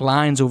black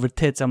lines over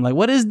tits. I'm like,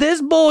 what is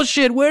this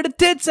bullshit? Where the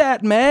tits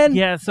at, man?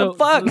 Yeah. So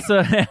fuck.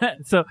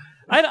 So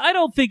I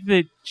don't think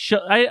that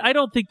I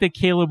don't think that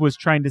Caleb was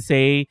trying to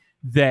say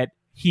that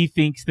he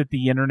thinks that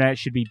the internet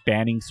should be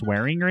banning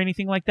swearing or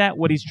anything like that.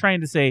 What he's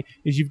trying to say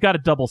is you've got a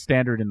double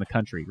standard in the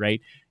country, right?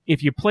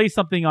 If you play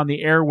something on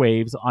the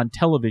airwaves on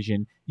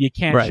television, you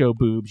can't show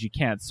boobs, you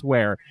can't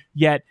swear.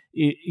 Yet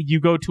you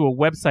go to a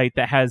website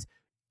that has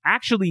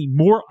actually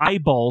more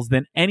eyeballs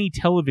than any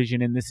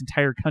television in this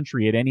entire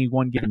country at any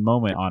one given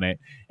moment on it,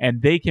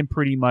 and they can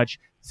pretty much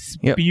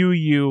spew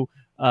you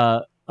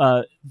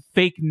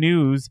fake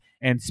news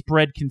and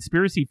spread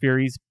conspiracy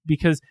theories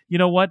because you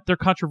know what? They're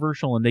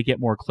controversial and they get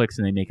more clicks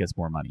and they make us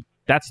more money.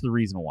 That's the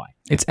reason why.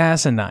 It's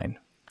asinine.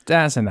 It's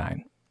asinine.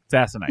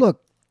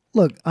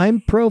 Look,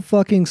 I'm pro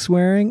fucking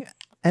swearing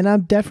and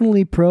I'm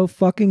definitely pro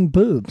fucking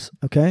boobs,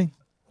 okay?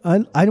 I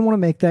don't want to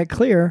make that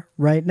clear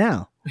right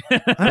now.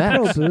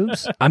 I'm pro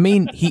boobs. I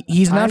mean,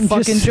 he's not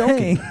fucking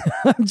joking.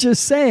 I'm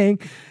just saying.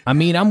 I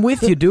mean, I'm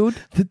with you, dude.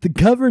 That the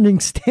governing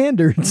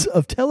standards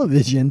of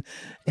television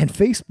and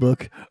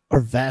Facebook are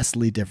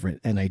vastly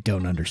different, and I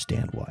don't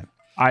understand why.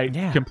 I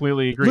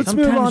completely agree. Let's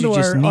move on to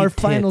our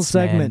final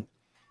segment.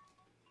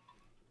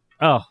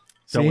 Oh,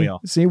 don't we all?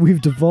 See,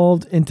 we've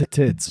devolved into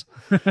tits.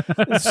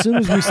 As soon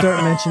as we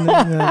start mentioning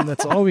them,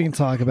 that's all we can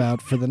talk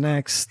about for the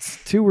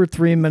next 2 or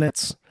 3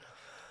 minutes.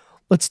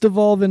 Let's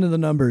devolve into the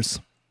numbers.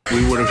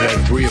 We would have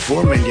had 3 or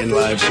 4 million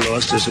lives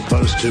lost as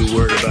opposed to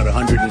we're at about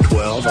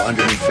 112,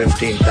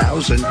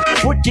 115,000.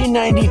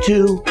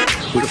 1492.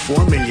 With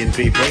 4 million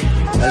people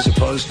as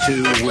opposed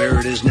to where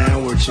it is now,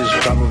 which is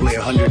probably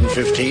 115.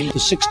 The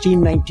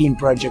 1619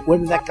 project, where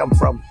did that come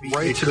from?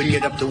 It could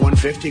get up to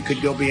 150,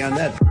 could go beyond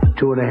that.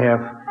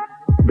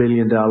 $2.5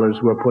 billion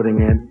we're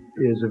putting in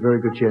is a very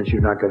good chance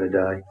you're not going to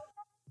die.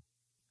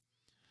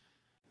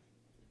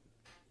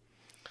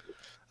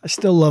 I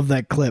still love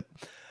that clip.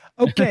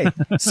 Okay,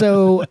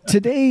 so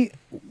today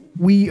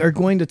we are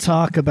going to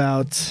talk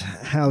about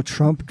how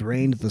Trump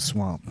drained the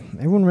swamp.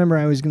 Everyone remember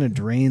I was going to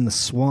drain the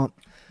swamp?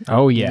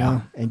 Oh,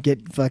 yeah. And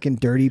get fucking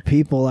dirty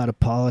people out of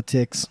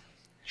politics.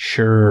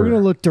 Sure. We're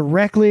going to look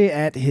directly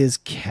at his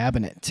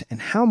cabinet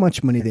and how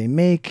much money they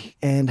make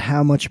and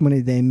how much money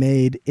they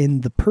made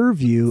in the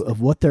purview of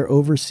what they're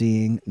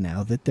overseeing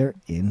now that they're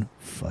in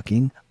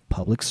fucking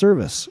public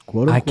service.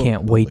 Quote unquote, I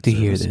can't wait to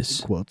hear this.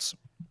 Quotes.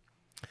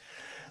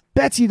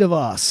 Betsy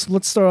DeVos.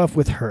 Let's start off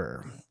with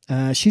her.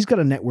 She's got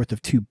a net worth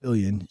of $2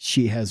 billion.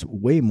 She has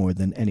way more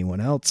than anyone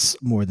else,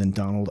 more than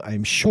Donald,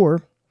 I'm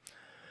sure.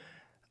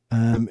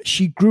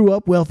 She grew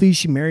up wealthy.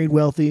 She married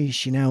wealthy.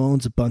 She now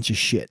owns a bunch of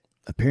shit.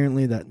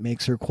 Apparently, that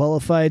makes her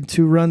qualified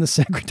to run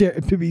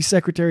to be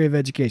Secretary of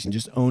Education,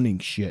 just owning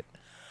shit.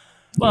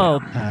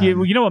 Well,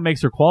 you know what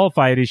makes her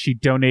qualified is she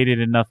donated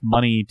enough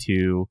money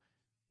to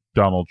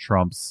Donald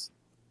Trump's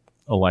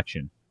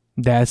election.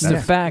 That's the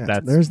fact.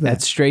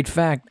 That's straight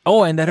fact.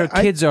 Oh, and that her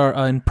kids are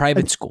in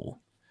private school,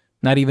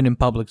 not even in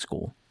public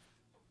school.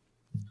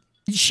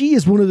 She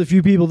is one of the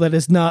few people that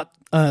is not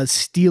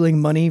stealing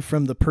money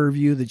from the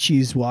purview that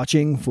she's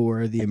watching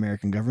for the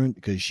American government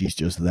because she's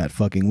just that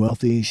fucking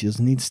wealthy. She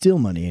doesn't need to steal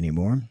money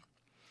anymore.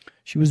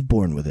 She was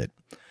born with it.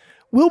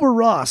 Wilbur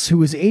Ross,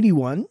 who is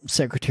 81,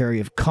 Secretary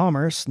of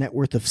Commerce, net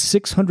worth of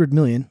 $600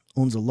 million,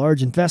 owns a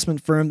large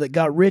investment firm that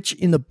got rich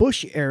in the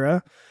Bush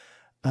era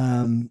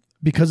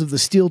because of the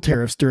steel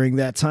tariffs during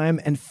that time,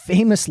 and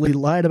famously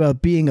lied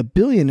about being a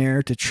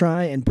billionaire to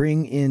try and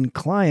bring in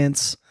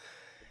clients.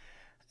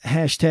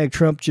 Hashtag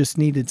Trump just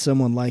needed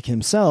someone like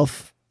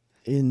himself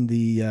in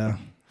the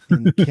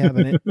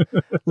cabinet.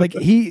 Like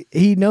he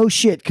no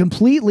shit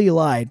completely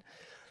lied,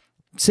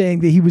 saying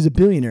that he was a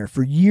billionaire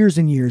for years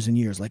and years and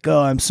years. Like,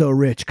 oh, I'm so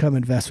rich, come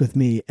invest with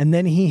me. And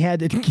then he had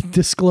to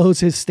disclose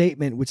his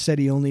statement, which said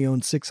he only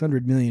owned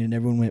 $600 million. And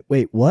everyone went,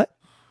 wait, what?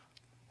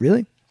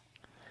 Really?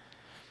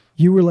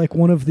 You were like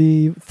one of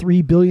the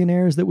 3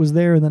 billionaires that was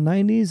there in the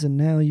 90s. And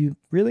now you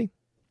really?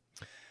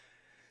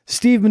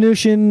 Steve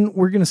Mnuchin,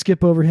 we're going to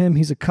skip over him.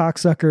 He's a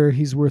cocksucker.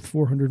 He's worth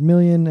 $400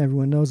 million.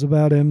 Everyone knows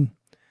about him.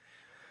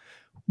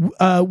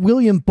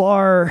 William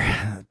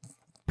Barr,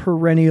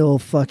 perennial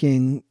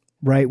fucking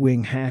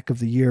right-wing hack of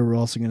the year. We're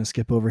also going to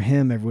skip over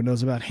him. Everyone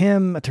knows about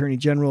him. Attorney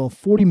General,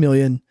 $40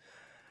 million.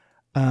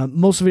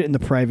 Most of it in the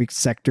private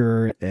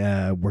sector,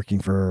 working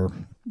for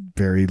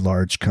very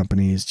large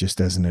companies just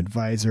as an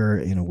advisor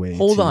in a way.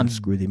 Hold on.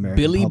 Screw the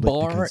American Billy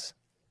public Barr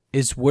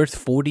is worth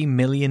 $40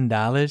 million?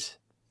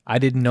 I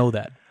didn't know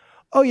that.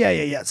 Oh,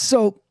 yeah.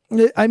 So,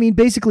 I mean,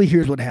 basically,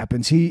 here's what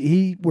happens.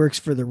 He works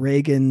for the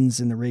Reagans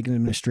and the Reagan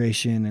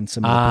administration and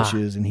some of the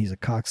Bushes, and he's a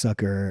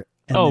cocksucker.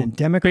 And then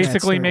Democrats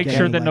basically make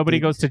sure that nobody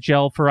goes to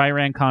jail for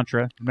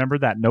Iran-Contra. Remember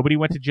that. Nobody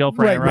went to jail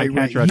for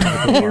Iran-Contra.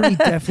 He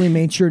definitely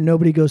made sure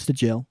nobody goes to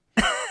jail.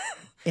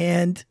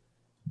 And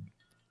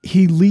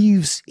he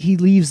leaves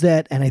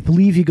that, and I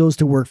believe he goes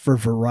to work for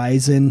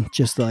Verizon,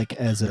 just like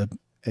as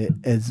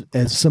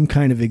some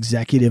kind of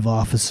executive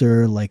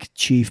officer, like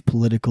chief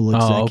political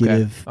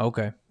executive.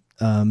 Okay.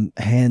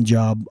 Hand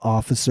job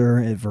officer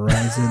at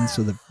Verizon,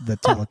 so the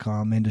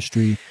telecom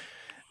industry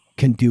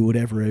can do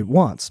whatever it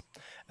wants.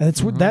 And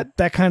it's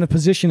that kind of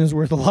position is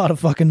worth a lot of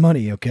fucking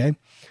money, okay?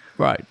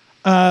 Right.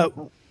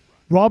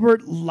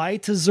 Robert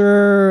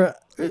Lighthizer,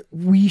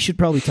 we should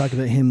probably talk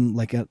about him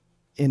like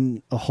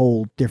in a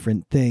whole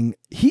different thing.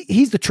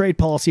 He's the trade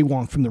policy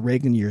wonk from the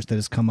Reagan years that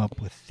has come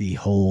up with the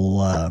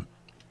whole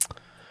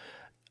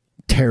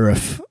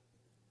tariff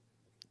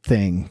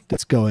thing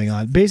that's going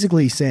on.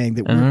 Basically saying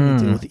that we're going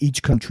to deal with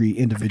each country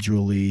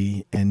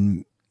individually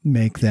and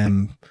make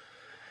them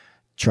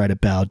try to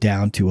bow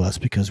down to us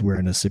because we're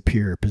in a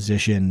superior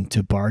position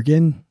to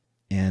bargain,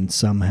 and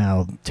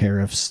somehow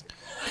tariffs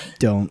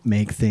don't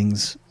make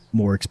things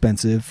more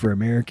expensive for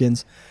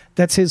Americans.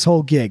 That's his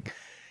whole gig.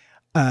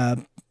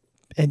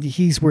 And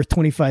he's worth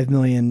 $25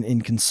 million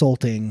in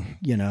consulting,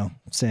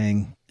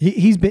 saying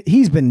he's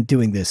been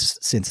doing this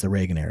since the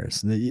Reagan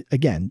eras.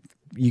 Again,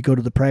 you go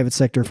to the private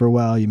sector for a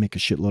while, you make a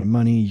shitload of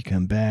money, you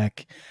come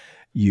back,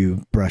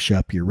 you brush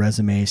up your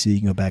resume so you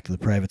can go back to the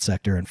private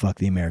sector and fuck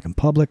the American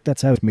public.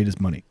 That's how he's made his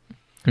money.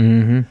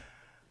 Mm-hmm.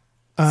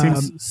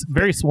 Seems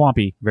very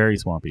swampy. Very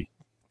swampy.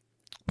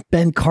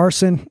 Ben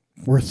Carson,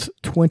 worth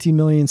 $20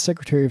 million,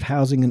 Secretary of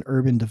Housing and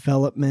Urban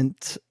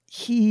Development.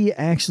 He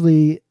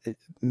actually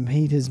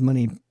made his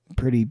money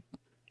pretty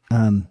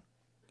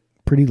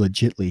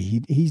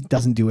legitly. He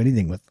doesn't do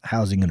anything with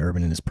housing and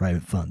urban in his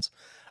private funds.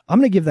 I'm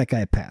going to give that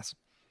guy a pass.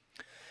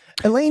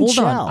 Elaine Hold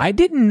Chao on. I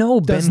didn't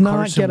know Ben not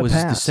Carson get a was the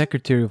pass.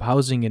 Secretary of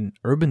Housing and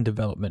Urban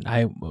Development.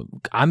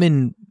 I'm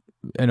in,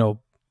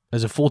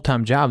 as a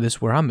full-time job, this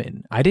is where I'm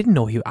in. I didn't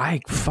know man,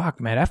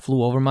 that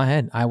flew over my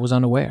head. I was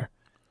unaware.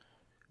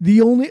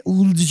 The only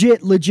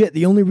legit,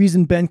 the only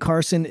reason Ben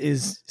Carson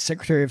is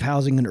Secretary of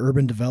Housing and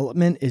Urban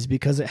Development is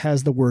because it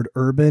has the word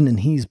urban, and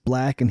he's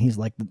black, and he's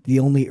like the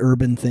only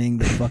urban thing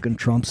that fucking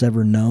Trump's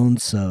ever known.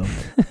 So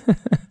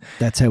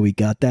that's how he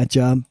got that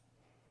job.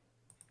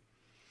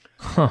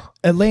 Huh.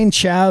 Elaine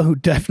Chao, who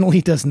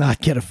definitely does not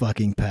get a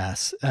fucking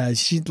pass.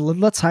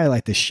 Let's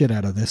highlight the shit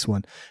out of this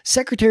one.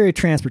 Secretary of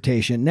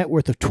Transportation, net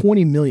worth of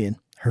 $20 million.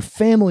 Her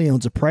family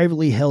owns a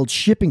privately held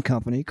shipping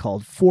company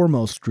called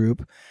Foremost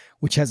Group,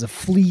 which has a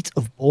fleet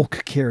of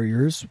bulk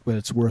carriers, but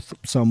it's worth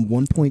some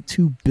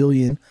 $1.2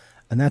 billion,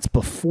 and that's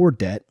before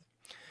debt.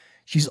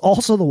 She's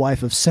also the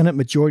wife of Senate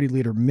Majority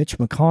Leader Mitch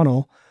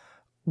McConnell,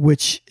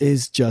 which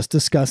is just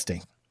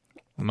disgusting.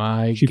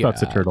 She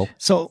fucks a turtle.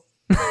 So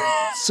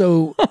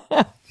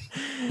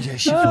yeah,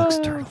 she fucks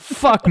a turtle.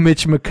 Fuck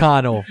Mitch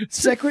McConnell.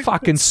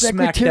 Fucking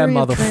smack that Secretary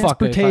of motherfucker.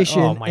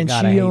 Transportation, Oh my and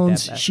God, I hate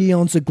that. she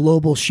owns a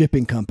global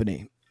shipping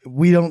company.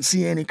 We don't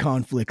see any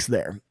conflicts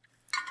there.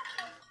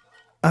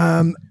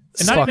 And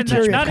not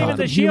even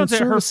that she owns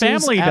it, her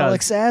family does.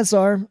 Alex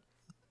Azar.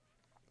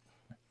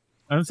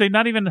 I would say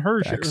not even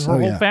her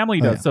whole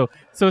family does. So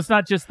it's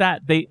not just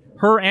that.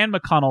 Her and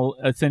McConnell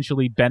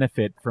essentially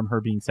benefit from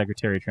her being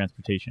Secretary of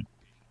Transportation.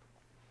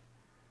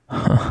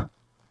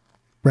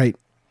 Right.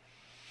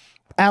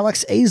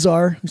 Alex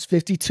Azar, who's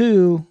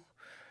 52,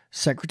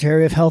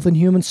 Secretary of Health and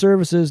Human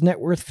Services, net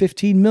worth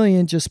 $15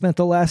 million, just spent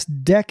the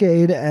last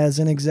decade as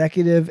an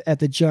executive at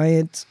the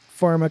giant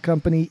pharma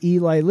company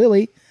Eli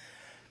Lilly.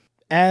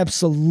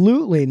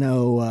 Absolutely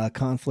no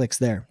conflicts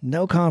there.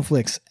 No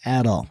conflicts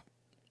at all.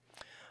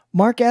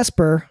 Mark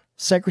Esper,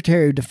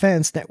 Secretary of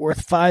Defense, net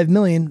worth $5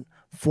 million,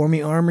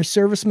 former Army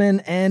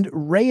serviceman, and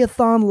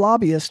Raytheon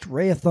lobbyist.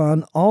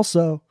 Raytheon,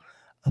 also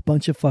a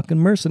bunch of fucking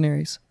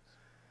mercenaries.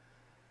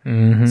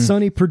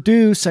 Sonny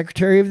Perdue,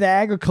 Secretary of the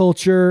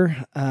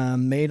Agriculture,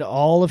 made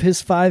all of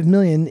his $5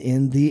 million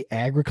in the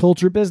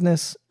agriculture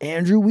business.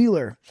 Andrew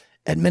Wheeler,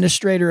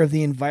 Administrator of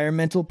the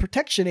Environmental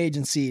Protection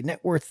Agency, net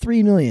worth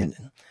 $3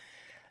 million.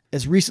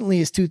 As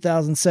recently as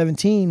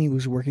 2017, he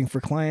was working for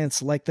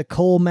clients like the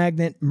coal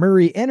magnate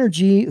Murray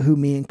Energy, who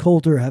me and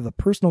Coulter have a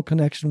personal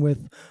connection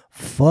with.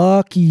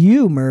 Fuck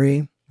you,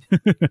 Murray.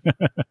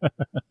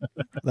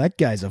 That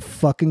guy's a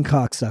fucking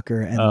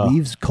cocksucker and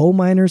leaves coal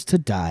miners to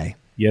die.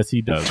 Yes,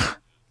 he does.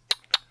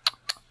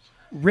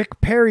 Rick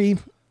Perry,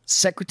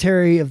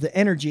 Secretary of the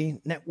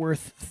Energy, net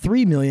worth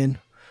 $3 million.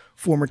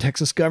 Former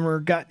Texas governor,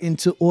 got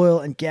into oil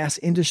and gas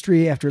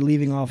industry after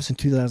leaving office in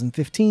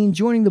 2015,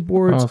 joining the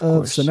boards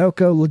of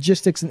Sunoco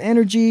Logistics and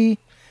Energy.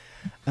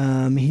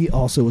 He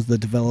also was the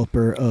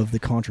developer of the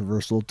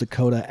controversial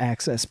Dakota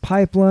Access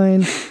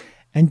Pipeline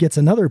and gets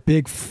another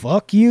big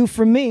fuck you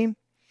from me.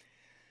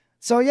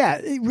 So yeah,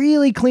 it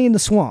really cleaned the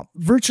swamp.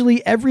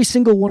 Virtually every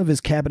single one of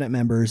his cabinet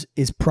members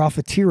is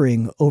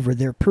profiteering over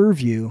their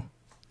purview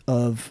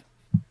of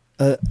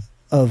what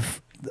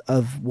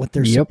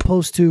they're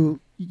supposed to,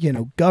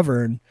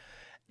 govern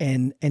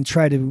and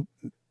try to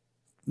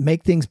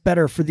make things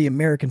better for the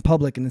American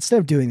public. And instead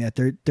of doing that,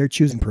 they're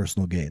choosing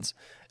personal gains.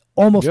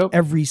 Almost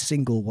every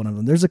single one of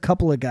them. There's a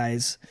couple of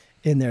guys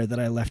in there that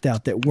I left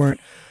out that weren't.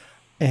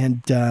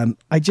 And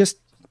I just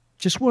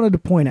wanted to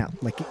point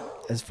out, like,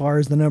 as far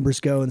as the numbers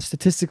go and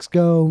statistics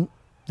go,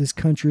 this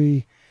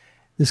country's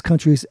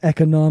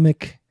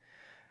economic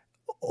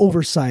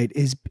oversight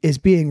is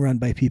being run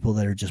by people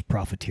that are just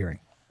profiteering.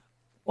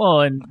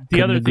 Well, and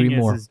the other thing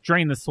is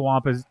drain the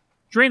swamp.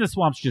 Drain the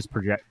swamp's just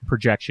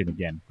projection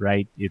again,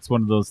 right? It's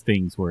one of those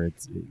things where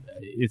it's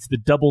the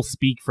double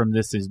speak from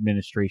this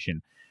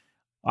administration.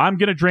 I'm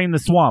going to drain the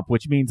swamp,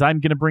 which means I'm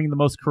going to bring the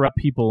most corrupt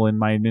people in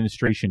my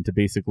administration to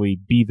basically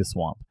be the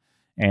swamp.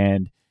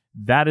 And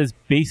that is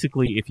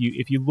basically,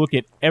 if you look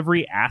at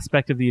every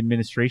aspect of the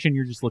administration,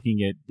 you're just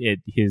looking at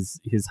his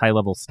high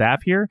level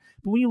staff here.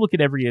 But when you look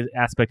at every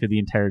aspect of the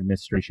entire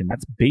administration,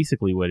 that's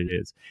basically what it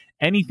is.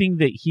 Anything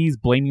that he's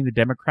blaming the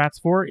Democrats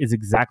for is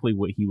exactly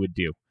what he would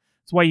do.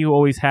 That's why you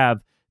always have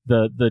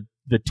the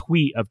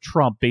tweet of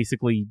Trump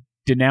basically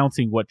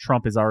denouncing what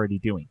Trump is already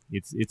doing.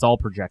 It's all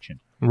projection.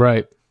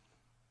 Right.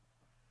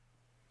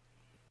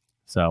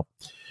 So,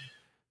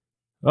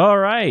 all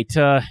right.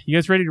 You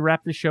guys ready to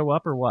wrap this show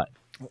up or what?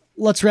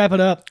 Let's wrap it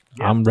up.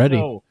 Yeah, I'm ready.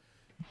 So,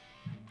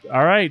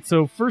 all right.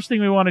 So first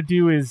thing we want to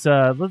do is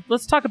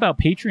let's talk about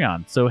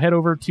Patreon. So head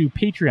over to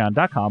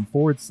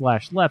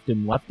patreon.com/left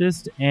and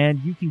leftist, and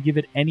you can give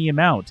it any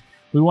amount.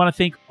 We want to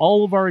thank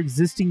all of our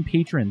existing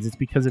patrons. It's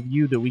because of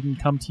you that we can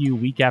come to you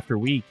week after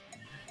week.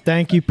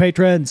 Thank you,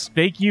 patrons.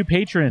 Thank you,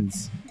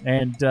 patrons.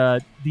 And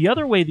the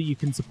other way that you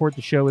can support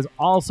the show is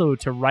also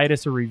to write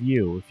us a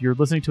review. If you're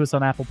listening to us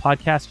on Apple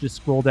Podcasts, just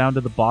scroll down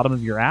to the bottom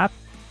of your app.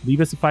 Leave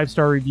us a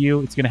 5-star review.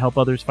 It's going to help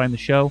others find the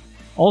show.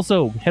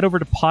 Also, head over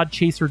to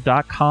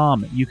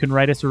podchaser.com. You can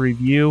write us a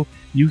review.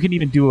 You can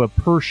even do a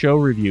per-show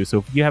review. So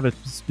if you have a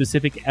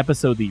specific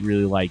episode that you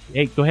really like,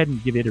 hey, go ahead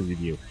and give it a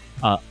review.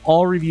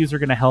 All reviews are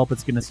going to help.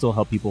 It's going to still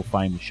help people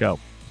find the show.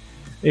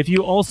 If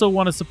you also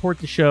want to support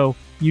the show,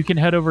 you can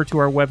head over to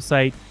our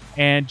website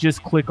and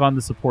just click on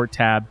the support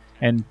tab.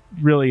 And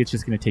really, it's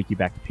just going to take you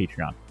back to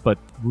Patreon. But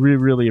we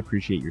really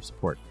appreciate your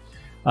support.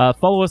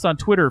 Follow us on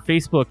Twitter,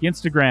 Facebook,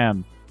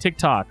 Instagram,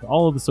 TikTok,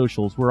 all of the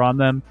socials. We're on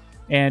them.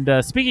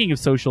 And speaking of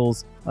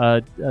socials,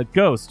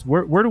 Ghost,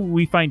 where do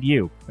we find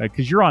you?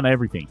 Because you're on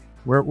everything.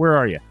 Where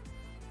are you?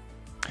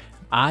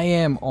 I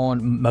am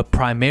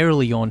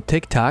primarily on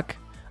TikTok.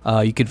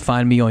 You can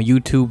find me on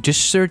YouTube.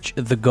 Just search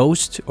The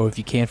Ghost, or if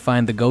you can't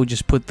find The Ghost,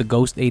 just put The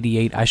Ghost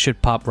 88. I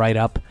should pop right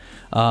up.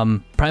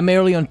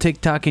 Primarily on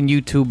TikTok and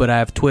YouTube, but I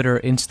have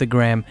Twitter,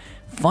 Instagram.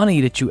 Funny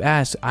that you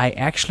asked. I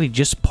actually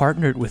just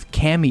partnered with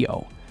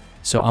Cameo.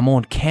 So I'm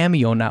on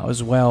Cameo now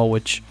as well,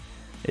 which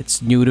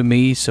it's new to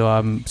me, so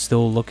I'm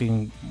still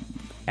looking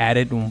at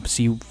it and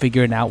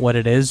figuring out what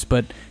it is,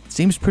 but it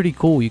seems pretty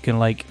cool. You can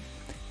like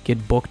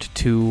get booked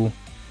to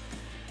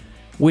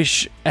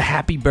wish a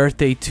happy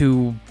birthday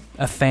to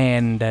a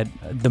fan that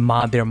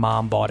their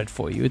mom bought it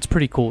for you. It's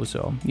pretty cool.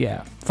 So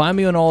yeah, find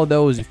me on all of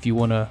those if you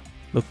want to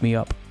look me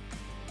up.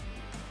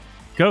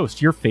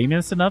 Ghost, you're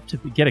famous enough to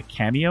get a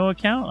Cameo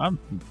account? I'm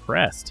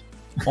impressed.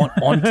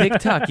 on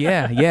TikTok,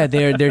 yeah,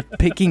 they're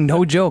picking,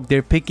 no joke,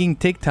 they're picking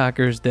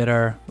TikTokers that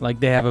are like,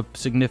 they have a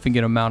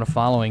significant amount of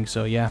following.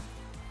 So yeah,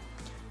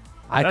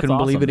 I couldn't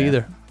believe it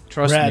either.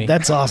 Trust me.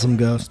 That's awesome,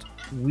 Ghost.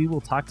 We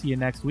will talk to you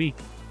next week.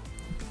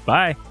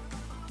 Bye.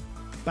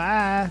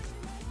 Bye.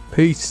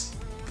 Peace.